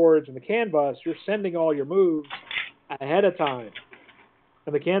tool boards and the CAN bus, you're sending all your moves ahead of time.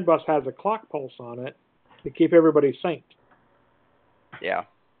 And the CAN bus has a clock pulse on it to keep everybody synced. Yeah.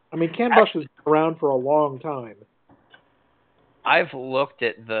 I mean, CAN bus has been around for a long time. I've looked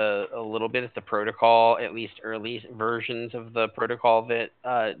at a little bit at the protocol, at least early versions of the protocol that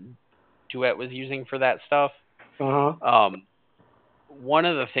Duet was using for that stuff. One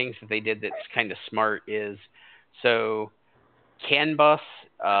of the things that they did that's kind of smart is, so CAN bus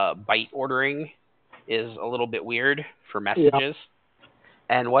byte ordering is a little bit weird for messages. Yeah.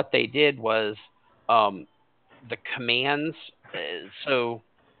 And what they did was the commands, so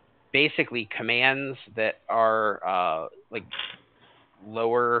basically commands that are like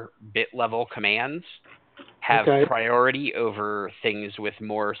lower bit level commands have priority over things with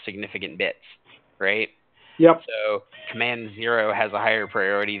more significant bits, right? Yep. So command 0 has a higher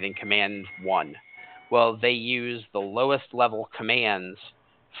priority than command 1. Well, they use the lowest level commands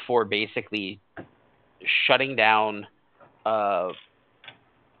for basically shutting down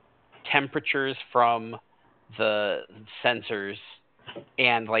temperatures from the sensors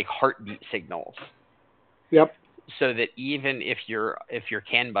and like heartbeat signals. Yep. So that even if your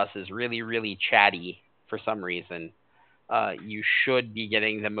CAN bus is really, really chatty for some reason, you should be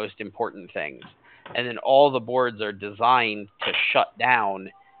getting the most important things. And then all the boards are designed to shut down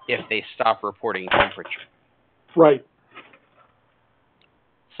if they stop reporting temperature. Right.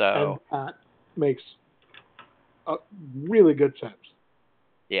 So and that makes really good sense.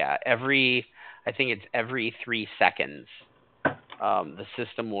 Yeah, I think it's every 3 seconds, the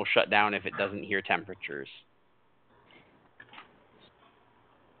system will shut down if it doesn't hear temperatures.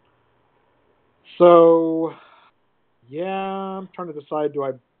 So, yeah, I'm trying to decide,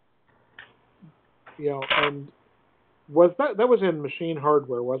 and was that was in machine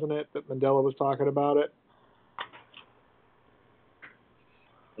hardware, wasn't it, that Mandela was talking about it?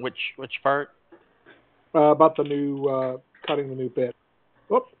 Which part? About the new, cutting the new bit.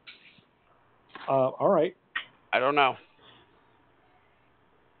 Whoop. All right. I don't know.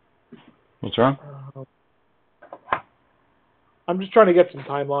 What's wrong? I'm just trying to get some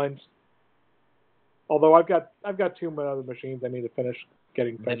timelines. Although I've got 2 other machines I need to finish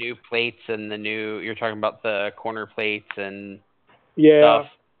getting fixed. The new plates and you're talking about the corner plates and stuff.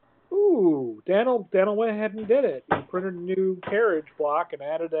 Ooh, Daniel went ahead and did it. He printed a new carriage block and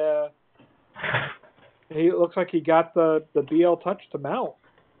added it looks like he got the BL Touch to mount.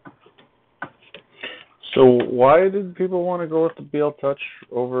 So why did people want to go with the BL Touch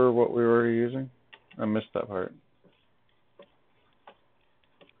over what we were already using? I missed that part.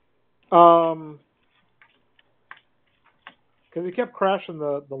 Because he kept crashing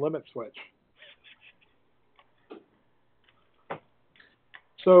the limit switch.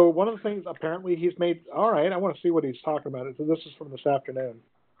 So one of the things, apparently, he's made. All right, I want to see what he's talking about. So this is from this afternoon.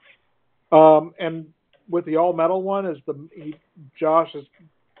 And with the all metal one, Josh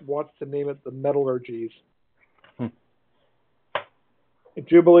wants to name it the Metallurgies.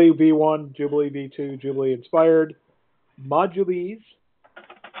 Jubilee V1, Jubilee V2, Jubilee Inspired, Modules,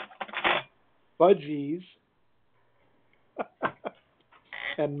 Budgies,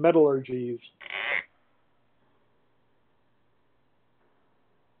 and Metallurgies.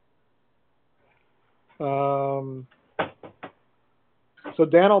 So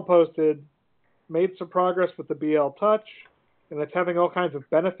Daniel posted, made some progress with the BL Touch, and it's having all kinds of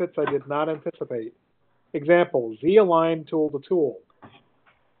benefits I did not anticipate. Example, Z-align tool to tool.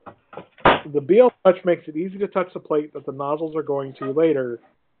 The BL Touch makes it easy to touch the plate that the nozzles are going to later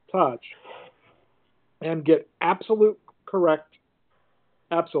touch and get absolutely correct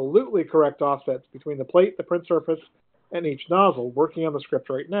offsets between the plate, the print surface, and each nozzle, working on the script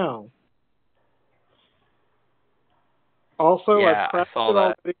right now. Also, I've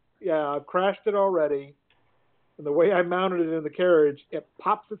crashed it already. And the way I mounted it in the carriage, it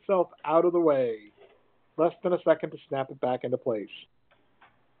pops itself out of the way. Less than a second to snap it back into place.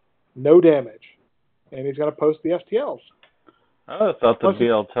 No damage. And he's going to post the STLs. I thought the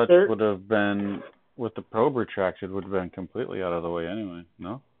BL Touch would have been, with the probe retracted, would have been completely out of the way anyway,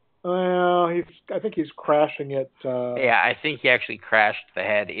 no? Well, I think he's crashing it. Yeah, I think he actually crashed the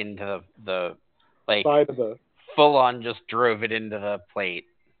head into the side of the... Full on just drove it into the plate.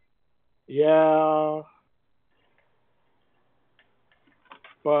 Yeah.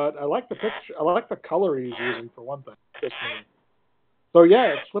 But I like the picture. I like the color he's using for one thing. So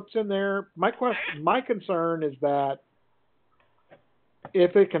yeah, it slips in there. My concern is that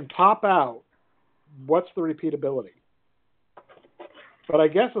if it can pop out, what's the repeatability? But I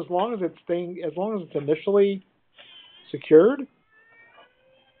guess as long as it's initially secured.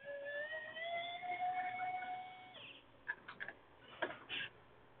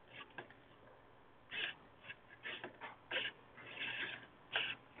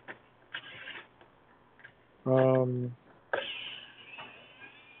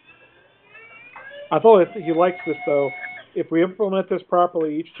 I thought he likes this though. if we implement this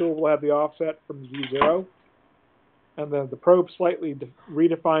properly, each tool will have the offset from Z0, and then the probe slightly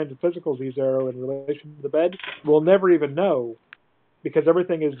redefines the physical Z0 in relation to the bed. We'll never even know because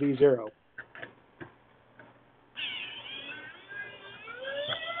everything is Z0.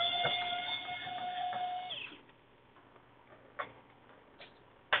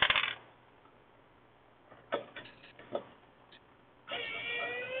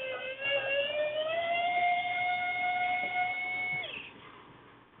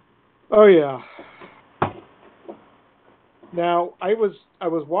 Oh yeah. Now I was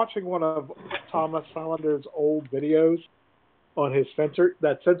watching one of Thomas Solander's old videos on his sensor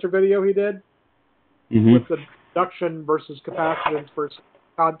video he did with the induction versus capacitance versus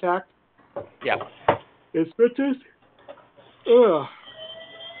contact. Yeah. His sensors. Ugh.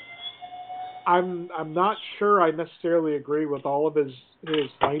 I'm not sure I necessarily agree with all of his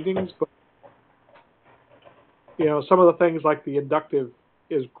findings, but some of the things like the inductive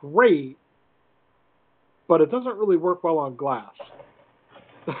is great, but it doesn't really work well on glass.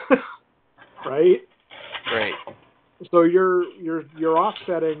 Right? Right. So you're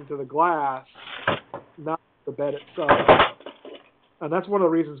offsetting to the glass, not the bed itself. And that's one of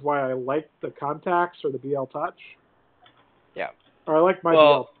the reasons why I like the contacts or the BL Touch. Yeah. Or I like my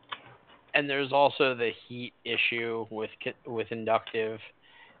BL. And there's also the heat issue with inductive,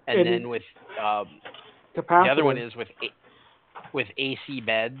 and then with the other one is with AC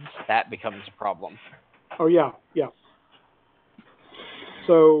beds, that becomes a problem. Oh yeah.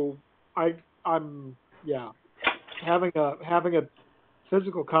 So I'm having a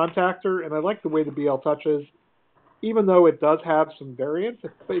physical contactor, and I like the way the BL Touch is, even though it does have some variance.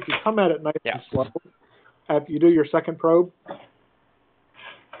 If you come at it nice and slow, if you do your second probe,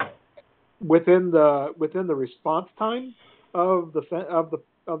 within the response time of the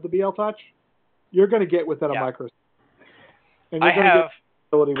BL Touch, you're going to get within a microsecond. And you're going to get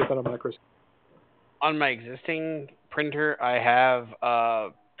ability within a microsecond. On my existing printer, I have a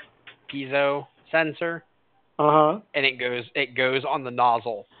piezo sensor. And it goes on the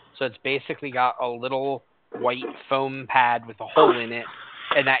nozzle. So it's basically got a little white foam pad with a hole in it,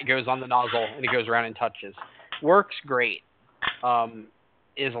 and that goes on the nozzle, and it goes around and touches. Works great.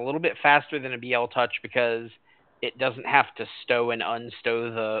 Is a little bit faster than a BL Touch because it doesn't have to stow and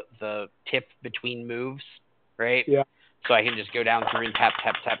unstow the tip between moves, right? Yeah. So I can just go down through and tap,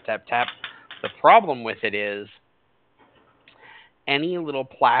 tap, tap, tap, tap. The problem with it is any little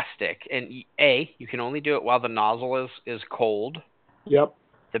plastic, and you can only do it while the nozzle is cold. Yep.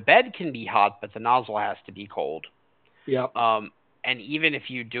 The bed can be hot, but the nozzle has to be cold. Yep. And even if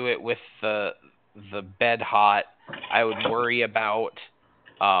you do it with the bed hot, I would worry about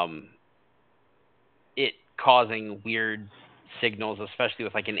it causing weird signals, especially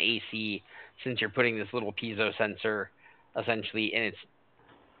with like an AC, since you're putting this little piezo sensor essentially, and it's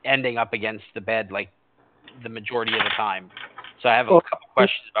ending up against the bed like the majority of the time. So I have a couple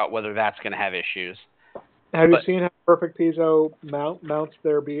questions about whether that's going to have issues. Have you seen how Perfect Piezo mounts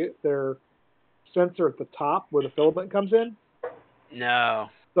their sensor at the top where the filament comes in? No.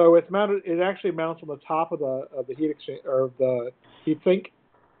 So it's mounted. It actually mounts on the top of the heat exchange or the heat sink,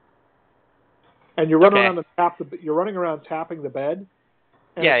 and you're running around You're running around tapping the bed.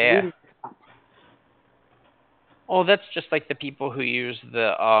 And yeah. Oh, that's just like the people who use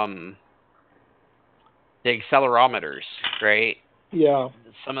the accelerometers, right? Yeah.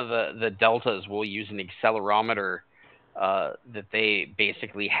 Some of the deltas will use an accelerometer that they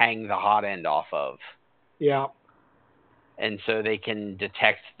basically hang the hot end off of. Yeah. And so they can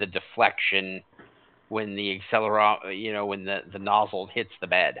detect the deflection when the when the nozzle hits the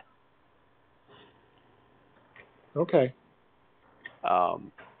bed. Okay.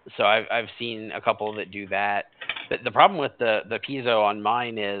 So I've seen a couple that do that. But the problem with the piezo on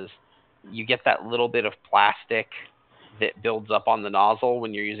mine is you get that little bit of plastic that builds up on the nozzle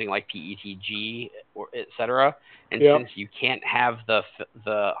when you're using like PETG or etc. And since you can't have the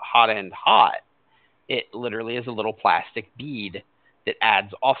hot end hot, it literally is a little plastic bead that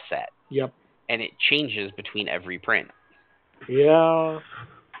adds offset. Yep. And it changes between every print. Yeah.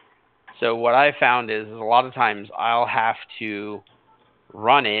 So what I found is a lot of times I'll have to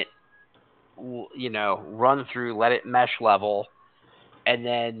run it, run through, let it mesh level, and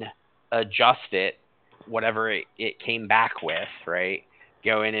then adjust it, whatever it came back with, right?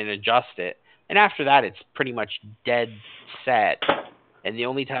 Go in and adjust it. And after that, it's pretty much dead set. And the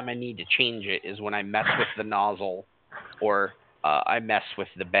only time I need to change it is when I mess with the nozzle or I mess with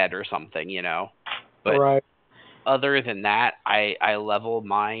the bed or something, But other than that, I level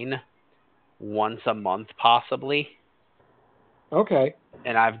mine once a month possibly. Okay.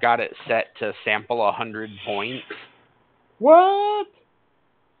 And I've got it set to sample 100 points. What?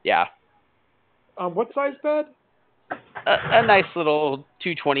 Yeah. What size bed? A nice little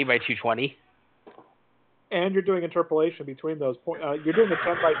 220 by 220. And you're doing interpolation between those points. You're doing a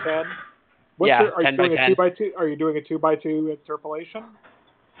 10 by 10. Yeah, Are 10 you by doing 10. a 2 by 2? Are you doing a 2 by 2 interpolation?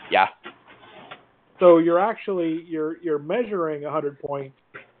 Yeah. So you're actually you're measuring 100 points.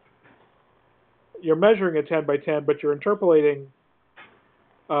 You're measuring a 10 by 10, but you're interpolating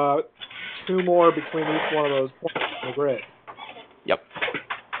 2 more between each one of those points on the grid. Yep.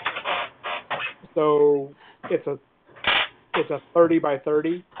 So it's a 30 by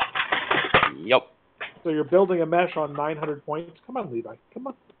 30. Yep. So you're building a mesh on 900 points. Come on, Levi. Come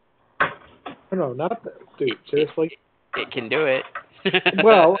on. No, not that. Dude, seriously? It can do it.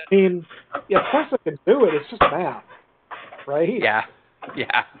 Well, I mean, yeah, of course it can do it. It's just math, right? Yeah.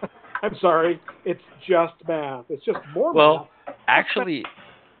 Yeah. I'm sorry. It's just math. It's just more Well, math. actually,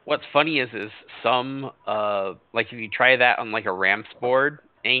 what's funny is some like if you try that on like a ramps board,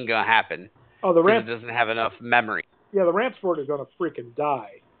 ain't gonna happen. Oh, the ramp. It doesn't have enough memory. Yeah, the ramps board is gonna freaking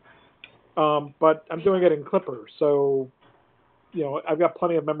die. But I'm doing it in Clipper, so you know I've got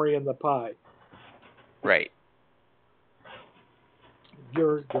plenty of memory in the Pi. Right.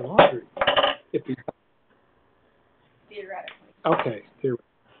 Your laundry. Theoretically. Okay.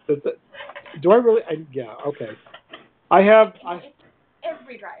 Do I really? Yeah. Okay. I have. It's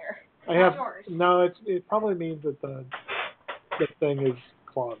every dryer. I have. Not yours. No, it probably means that the thing is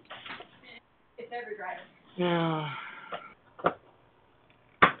clogged. It's every dryer. Yeah.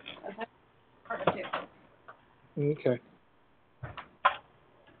 That's part of it too. Okay.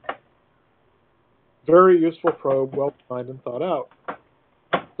 Very useful probe, well designed and thought out.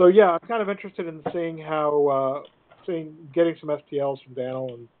 So yeah, I'm kind of interested in seeing how getting some STLs from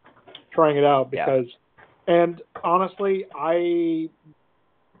Daniel and trying it out because, and honestly,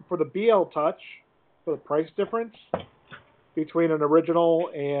 for the BL Touch, for the price difference between an original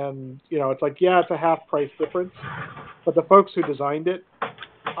and it's like it's a half price difference, but the folks who designed it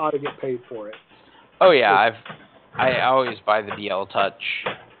ought to get paid for it. Oh yeah, I always buy the BL Touch.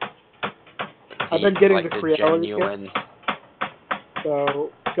 I've been getting like the Creality genuine. kit, so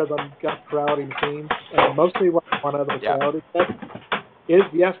because I've got Creality machines, and mostly what I want out of the Creality kit is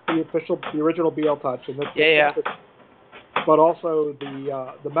the original BL Touch, and but also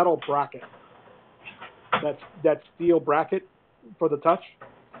the metal bracket, that steel bracket for the Touch.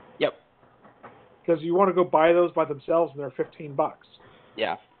 Yep. Because you want to go buy those by themselves, and they're $15.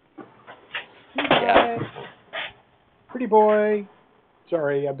 Yeah. Yeah. Pretty boy.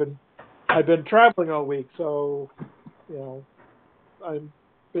 Sorry, I've been traveling all week, so I'm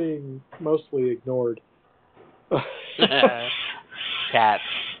being mostly ignored. Cats.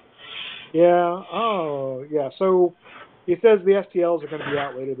 Yeah. Oh, yeah. So he says the STLs are going to be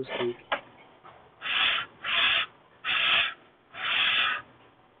out later this week.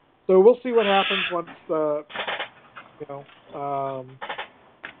 So we'll see what happens once I'm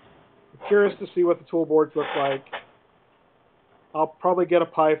curious to see what the tool boards look like. I'll probably get a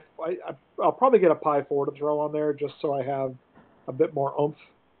Pi 4 to throw on there just so I have a bit more oomph.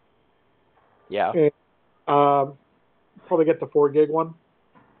 Yeah. And, probably get the 4 gig one.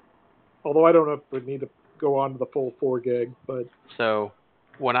 Although I don't know if we need to go on to the full 4 gig, but so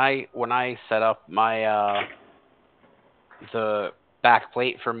when I set up my the back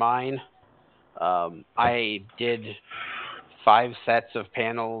plate for mine, I did 5 sets of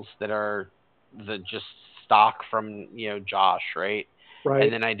panels that are the just stock from Josh, right? Right.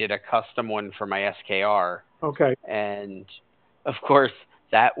 And then I did a custom one for my SKR. Okay. And of course,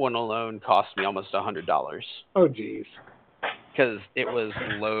 that one alone cost me almost $100. Oh, geez. Because it was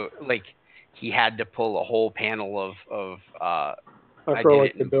low. Like he had to pull a whole panel of I did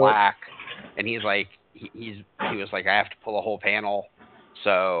it in black, and he's like he was like, I have to pull a whole panel,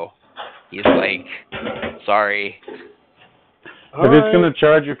 so he's like, sorry. If it's going to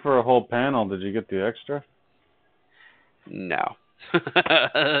charge you for a whole panel, did you get the extra? No.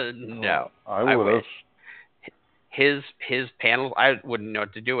 No. I would have. His panels, I wouldn't know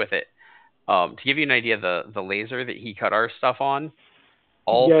what to do with it. To give you an idea, the laser that he cut our stuff on,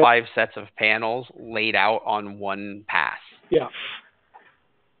 all 5 sets of panels laid out on one pass. Yeah.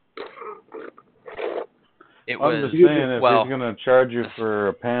 I'm just saying, if he's going to charge you for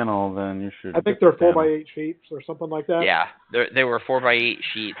a panel, then you should. I think they're 4x8 sheets or something like that. Yeah, they were 4x8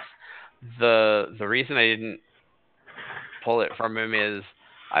 sheets. The reason I didn't pull it from him is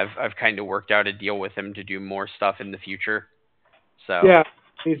I've kind of worked out a deal with him to do more stuff in the future. So yeah,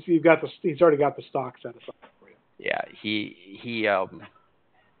 he's already got the stock set aside for you. Yeah, he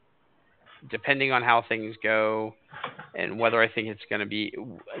depending on how things go and whether I think it's going to be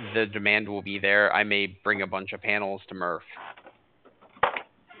the demand will be there, I may bring a bunch of panels to Murph.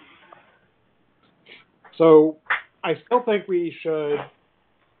 So I still think we should.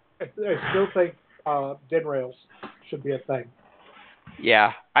 I still think DIN rails should be a thing.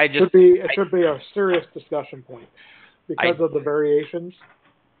 Yeah, It should be a serious discussion point because of the variations.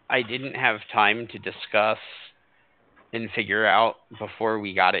 I didn't have time to discuss and figure out before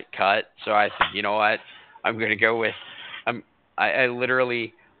we got it cut, so I said, you know what, I'm gonna go with. I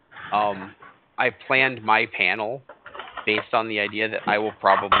literally, I planned my panel based on the idea that I will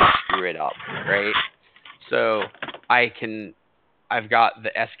probably screw it up, right? So I've got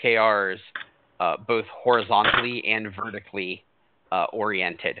the SKRs both horizontally and vertically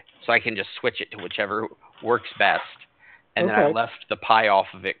oriented, so I can just switch it to whichever works best, and then I left the pie off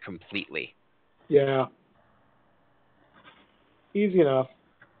of it completely. Yeah. Easy enough.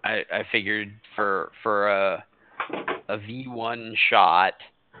 I figured for a V1 shot,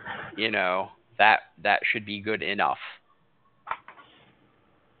 you know, that should be good enough.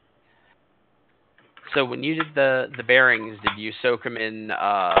 So when you did the bearings, did you soak them in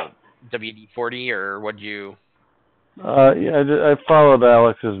WD-40 or would you? Yeah, I followed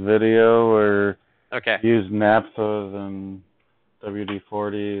Alex's video where Okay. he used naphtha, then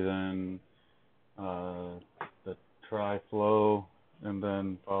WD-40, then the tri-flow, and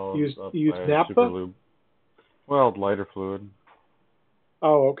then followed up by naphtha? super lube. Well, lighter fluid.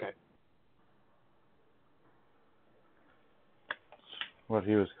 Oh, okay. What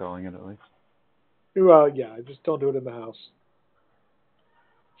he was calling it, at least. Well, yeah, just don't do it in the house.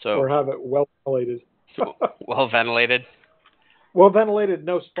 So or have it well ventilated. Well ventilated? Well ventilated,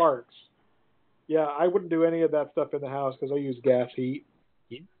 no sparks. Yeah, I wouldn't do any of that stuff in the house because I use gas heat.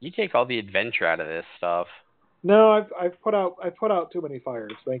 You take all the adventure out of this stuff. No, I've put out too many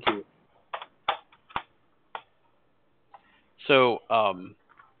fires. Thank you. So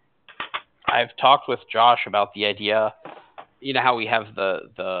I've talked with Josh about the idea. You know how we have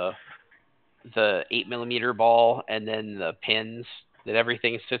the 8mm ball and then the pins that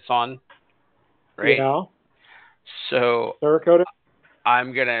everything sits on, right? Yeah. So Cerakote?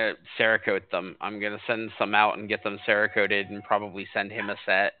 I'm gonna Cerakote them. I'm gonna send some out and get them Cerakoted and probably send him a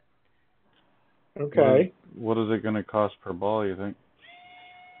set. Okay. What is it gonna cost per ball, you think?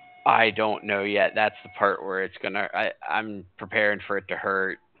 I don't know yet. That's the part where it's gonna. I'm prepared for it to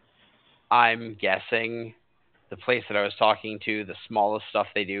hurt. I'm guessing the place that I was talking to, the smallest stuff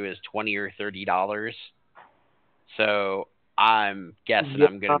they do is $20 or $30. So I'm guessing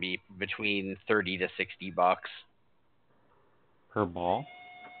I'm gonna be between $30 to $60 per ball.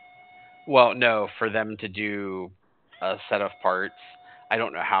 Well, no, for them to do a set of parts. I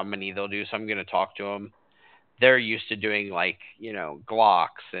don't know how many they'll do, so I'm gonna talk to them. They're used to doing like, you know,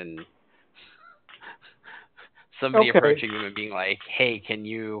 Glocks and somebody approaching them and being like, "Hey, can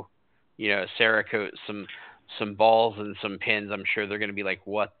you, Cerakote some balls and some pins?" I'm sure they're gonna be like,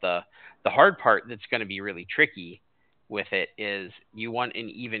 "What the?" The hard part that's gonna be really tricky with it is you want an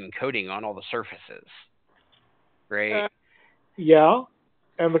even coating on all the surfaces, right? Yeah,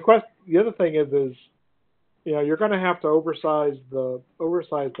 and the other thing is you're gonna have to oversize the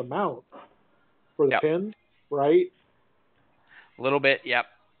mount for the pins, right? A little bit, yep.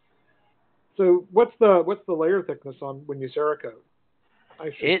 So what's the layer thickness on when you Cerakote?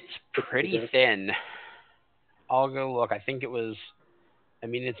 It's pretty thin. I'll go look. I think it was. I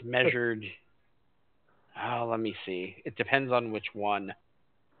mean, it's measured. Oh, let me see. It depends on which one.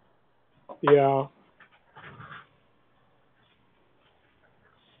 Yeah.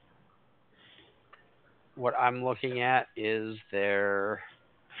 What I'm looking at is their.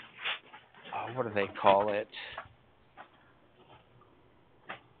 What do they call it?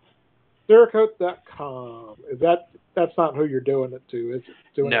 Cerakote.com. That's not who you're doing it to, is it?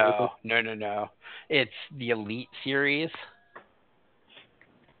 No. It's the Elite series.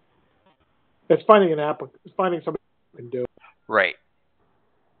 It's finding It's finding somebody who can do it. Right.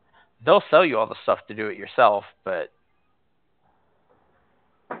 They'll sell you all the stuff to do it yourself, but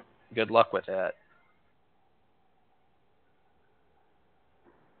good luck with that.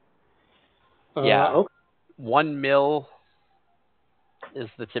 Yeah. Okay. 1 mil is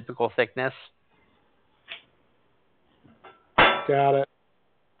the typical thickness. Got it.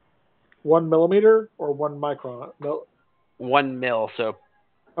 1 millimeter or 1 micron? No. 1 mil, so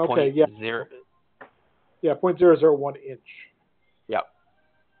okay, yeah. 0.001 inch. Yep.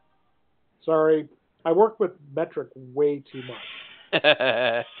 Sorry, I work with metric way too much.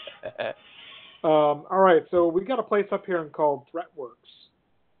 All right, so we got a place up here called ThreatWorks.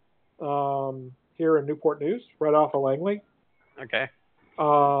 Here in Newport News, right off of Langley. Okay.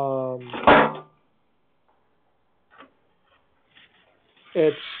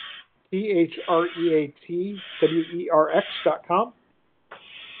 It's THREATWERX.com.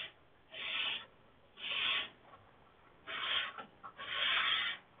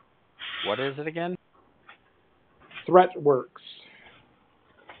 What is it again? ThreatWorks.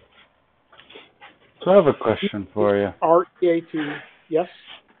 So I have a question for you. REAT. Yes.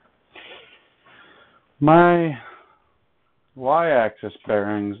 My y-axis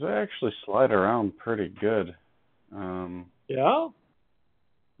bearings, they actually slide around pretty good. Yeah.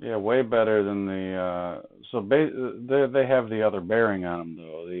 Yeah, way better than the. They have the other bearing on them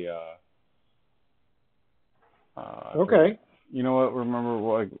though. Okay. You know what? Remember,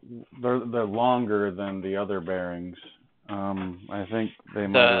 like they're longer than the other bearings. I think they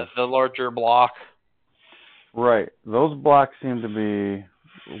might have. The larger block. Right. Those blocks seem to be.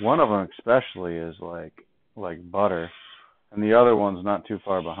 One of them especially is like butter, and the other one's not too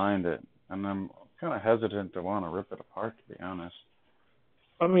far behind it. And I'm kind of hesitant to want to rip it apart, to be honest.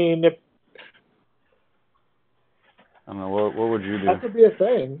 I mean, if I don't know. What would you do? that could be a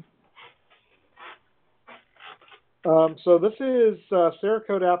thing. So this is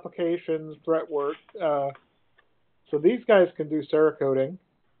Cerakote Applications ThreatWorks. So these guys can do Cerakoting.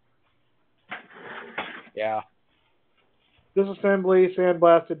 Yeah. Disassembly,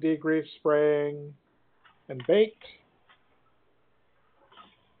 sandblasted, degreased, spraying, and baked.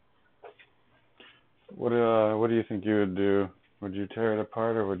 What do you think you would do? Would you tear it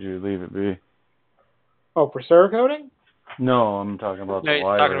apart or would you leave it be? Oh, for Cerakoting? No, I'm talking about No, the he's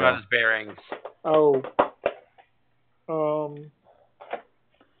wire talking rail. about his bearings. Oh.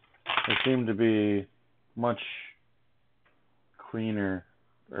 They seem to be much cleaner,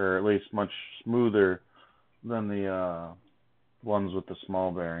 or at least much smoother than the ones with the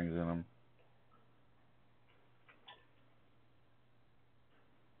small bearings in them.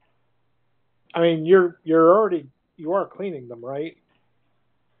 I mean, you are cleaning them, right?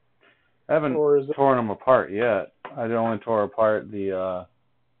 I haven't Or is it... torn them apart yet. I only tore apart the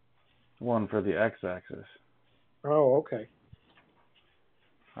one for the x-axis. Oh, okay.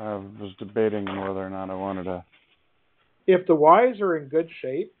 I was debating whether or not I wanted to. If the Ys are in good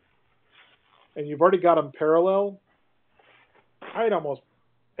shape, and you've already got them parallel, I'd almost,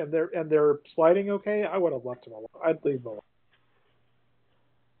 and they're sliding okay, I would have left them alone. I'd leave them alone.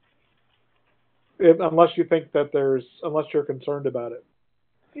 Unless you think that unless you're concerned about it.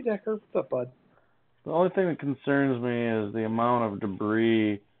 Hey, Decker, what's up, bud? The only thing that concerns me is the amount of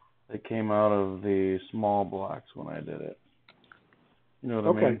debris that came out of the small blocks when I did it. You know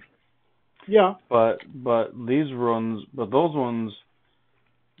what I mean? Yeah. But those ones,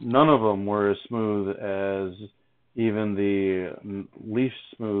 none of them were as smooth as even the least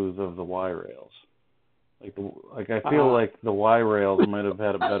smooth of the Y rails. Like I feel like the Y rails might have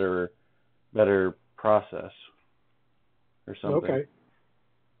had a better process or something. Okay.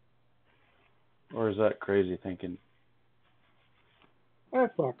 Or is that crazy thinking?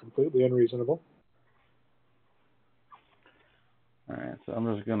 That's not completely unreasonable. Alright, so I'm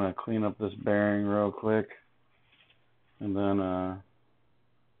just gonna clean up this bearing real quick. And then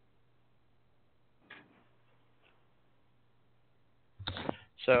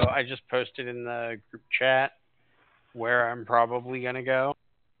So I just posted in the group chat where I'm probably gonna go.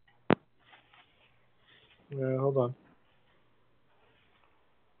 Yeah, hold on.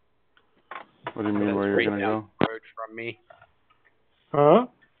 what do you mean where you're gonna go? Road from me. Huh?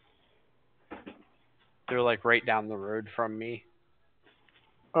 They're like right down the road from me.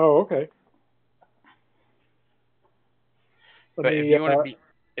 Oh, okay. But if you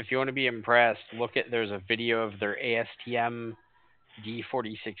want to be impressed, there's a video of their ASTM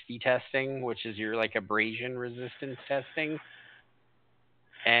D4060 testing, which is your like abrasion resistance testing,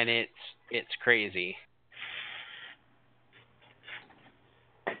 and it's crazy.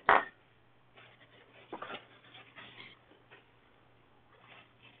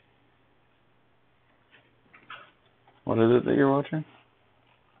 What is it that you're watching?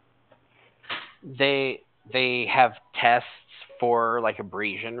 They have tests for like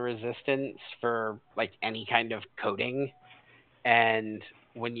abrasion resistance for like any kind of coating, and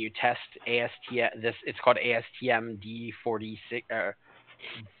when you test ASTM, it's called ASTM D4060.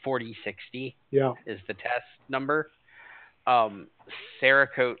 Yeah. Is the test number.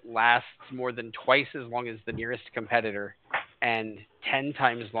 Cerakote lasts more than twice as long as the nearest competitor, and 10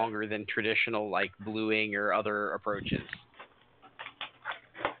 times longer than traditional like bluing or other approaches.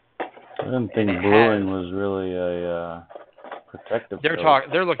 I didn't think bluing was really a protective.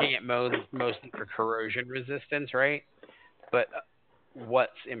 They're looking at mostly for corrosion resistance, right? But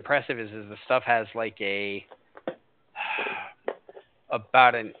what's impressive is the stuff has like a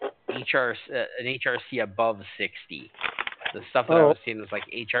about an HRC above 60. The stuff that I was seeing was like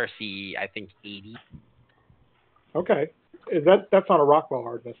HRC, I think 80. Okay. That's not a Rockwell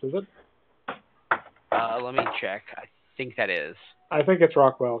hardness, is it? Let me check. I think that is. I think it's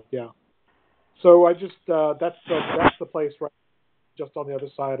Rockwell. Yeah. So I just that's the place right just on the other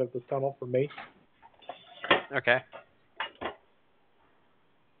side of the tunnel for me. Okay.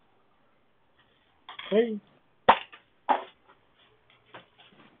 Hey.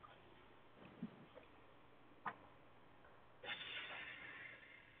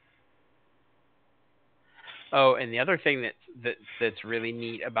 Oh, and the other thing that's really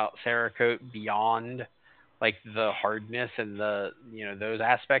neat about Cerakote beyond like the hardness and the those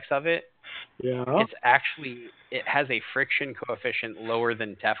aspects of it, Yeah. it has a friction coefficient lower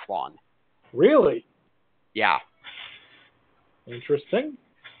than Teflon. Really? Yeah. Interesting.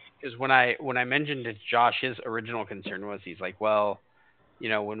 Because when I mentioned to Josh, his original concern was he's like, well,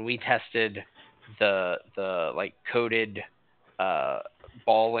 when we tested the like coated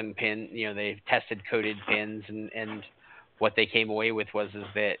ball and pin, they tested coated pins and what they came away with was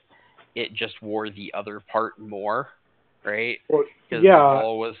that it just wore the other part more, right? Well, Because yeah. the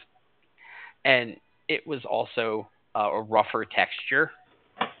ball was, and it was also a rougher texture.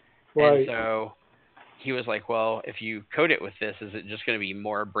 Right. And so he was like, well, if you coat it with this, is it just going to be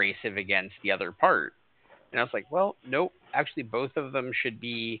more abrasive against the other part? And I was like, well, nope. Actually, both of them should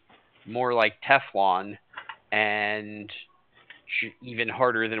be more like Teflon and even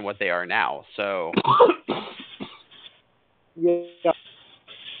harder than what they are now. So, yeah.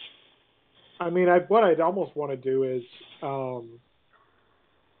 I mean, what I'd almost want to do is,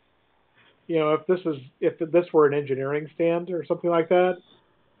 if this were an engineering stand or something like that,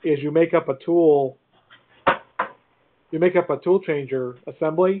 is you make up a tool changer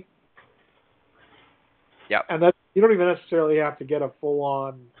assembly. yeah. And that you don't even necessarily have to get a full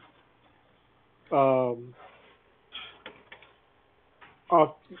on all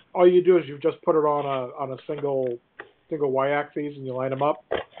you do is you just put it on a single y-axis and you line them up,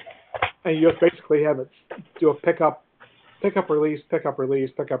 and you just basically have it do a pick up release,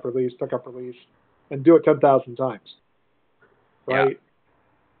 and do it 10,000 times, right?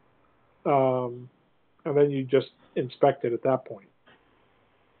 Yeah. And then you just inspect it at that point,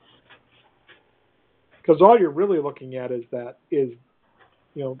 because all you're really looking at is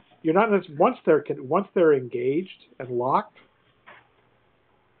you're not once they're engaged and locked,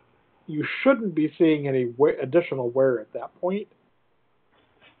 you shouldn't be seeing any additional wear at that point.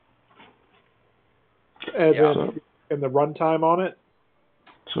 As in the runtime on it.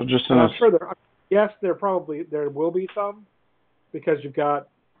 So just I'm sure there will be some, because it's a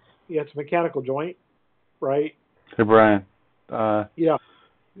mechanical joint, right? Hey Brian. Yeah.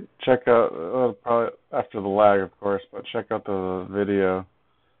 Check out probably after the lag, of course, but check out the video.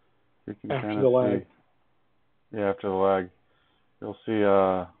 You can After the lag. Yeah, after the lag, you'll see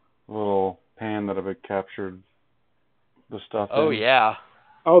a little pan that I've captured the stuff. Oh in. Yeah.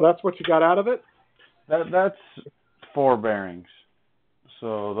 Oh, that's what you got out of it? That's 4 bearings.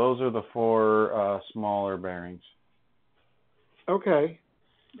 So those are the 4 smaller bearings. Okay.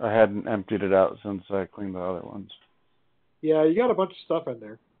 I hadn't emptied it out since I cleaned the other ones. Yeah, you got a bunch of stuff in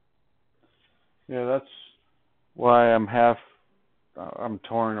there. Yeah, that's why I'm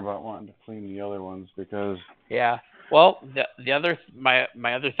torn about wanting to clean the other ones, because Yeah. Well, the other my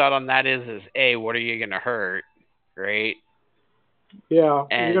other thought on that is A, what are you gonna hurt, right? Yeah,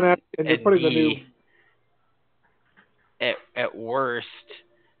 and you're gonna you're putting B, the new. At worst,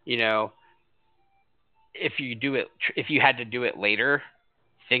 if you had to do it later,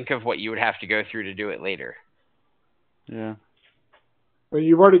 think of what you would have to go through to do it later. Yeah. Well,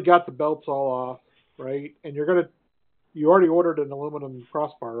 you've already got the belts all off, right? And you already ordered an aluminum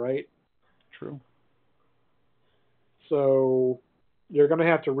crossbar, right? True. So you're gonna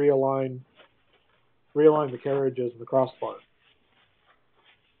have to realign the carriages and the crossbar.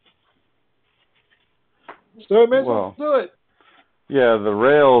 So I may as well do it. Yeah, the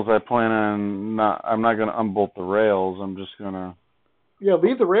rails I plan on I'm not gonna unbolt the rails. I'm just gonna. Yeah,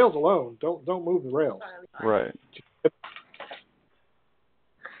 leave the rails alone. Don't move the rails. Right.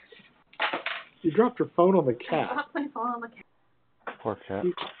 You dropped your phone on the cat. I dropped my phone on the cat. Poor cat.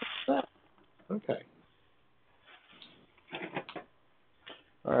 Okay.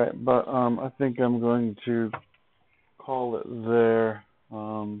 All right, but I think I'm going to call it there.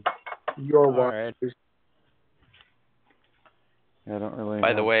 Your All watch. right. Yeah, I don't really.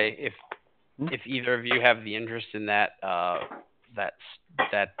 By the way, if either of you have the interest in that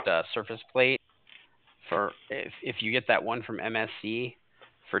surface plate, for if you get that one from MSC,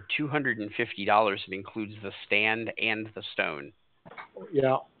 for $250, it includes the stand and the stone.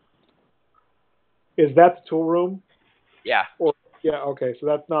 Yeah. Is that the tool room? Yeah. Or yeah, okay, so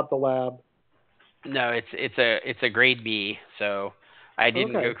that's not the lab. No, it's a grade B, so I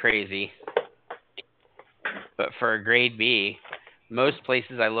didn't Okay. go crazy. But for a grade B, most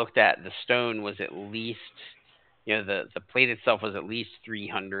places I looked at, the stone was at least, the plate itself was at least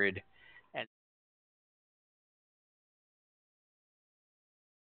 300.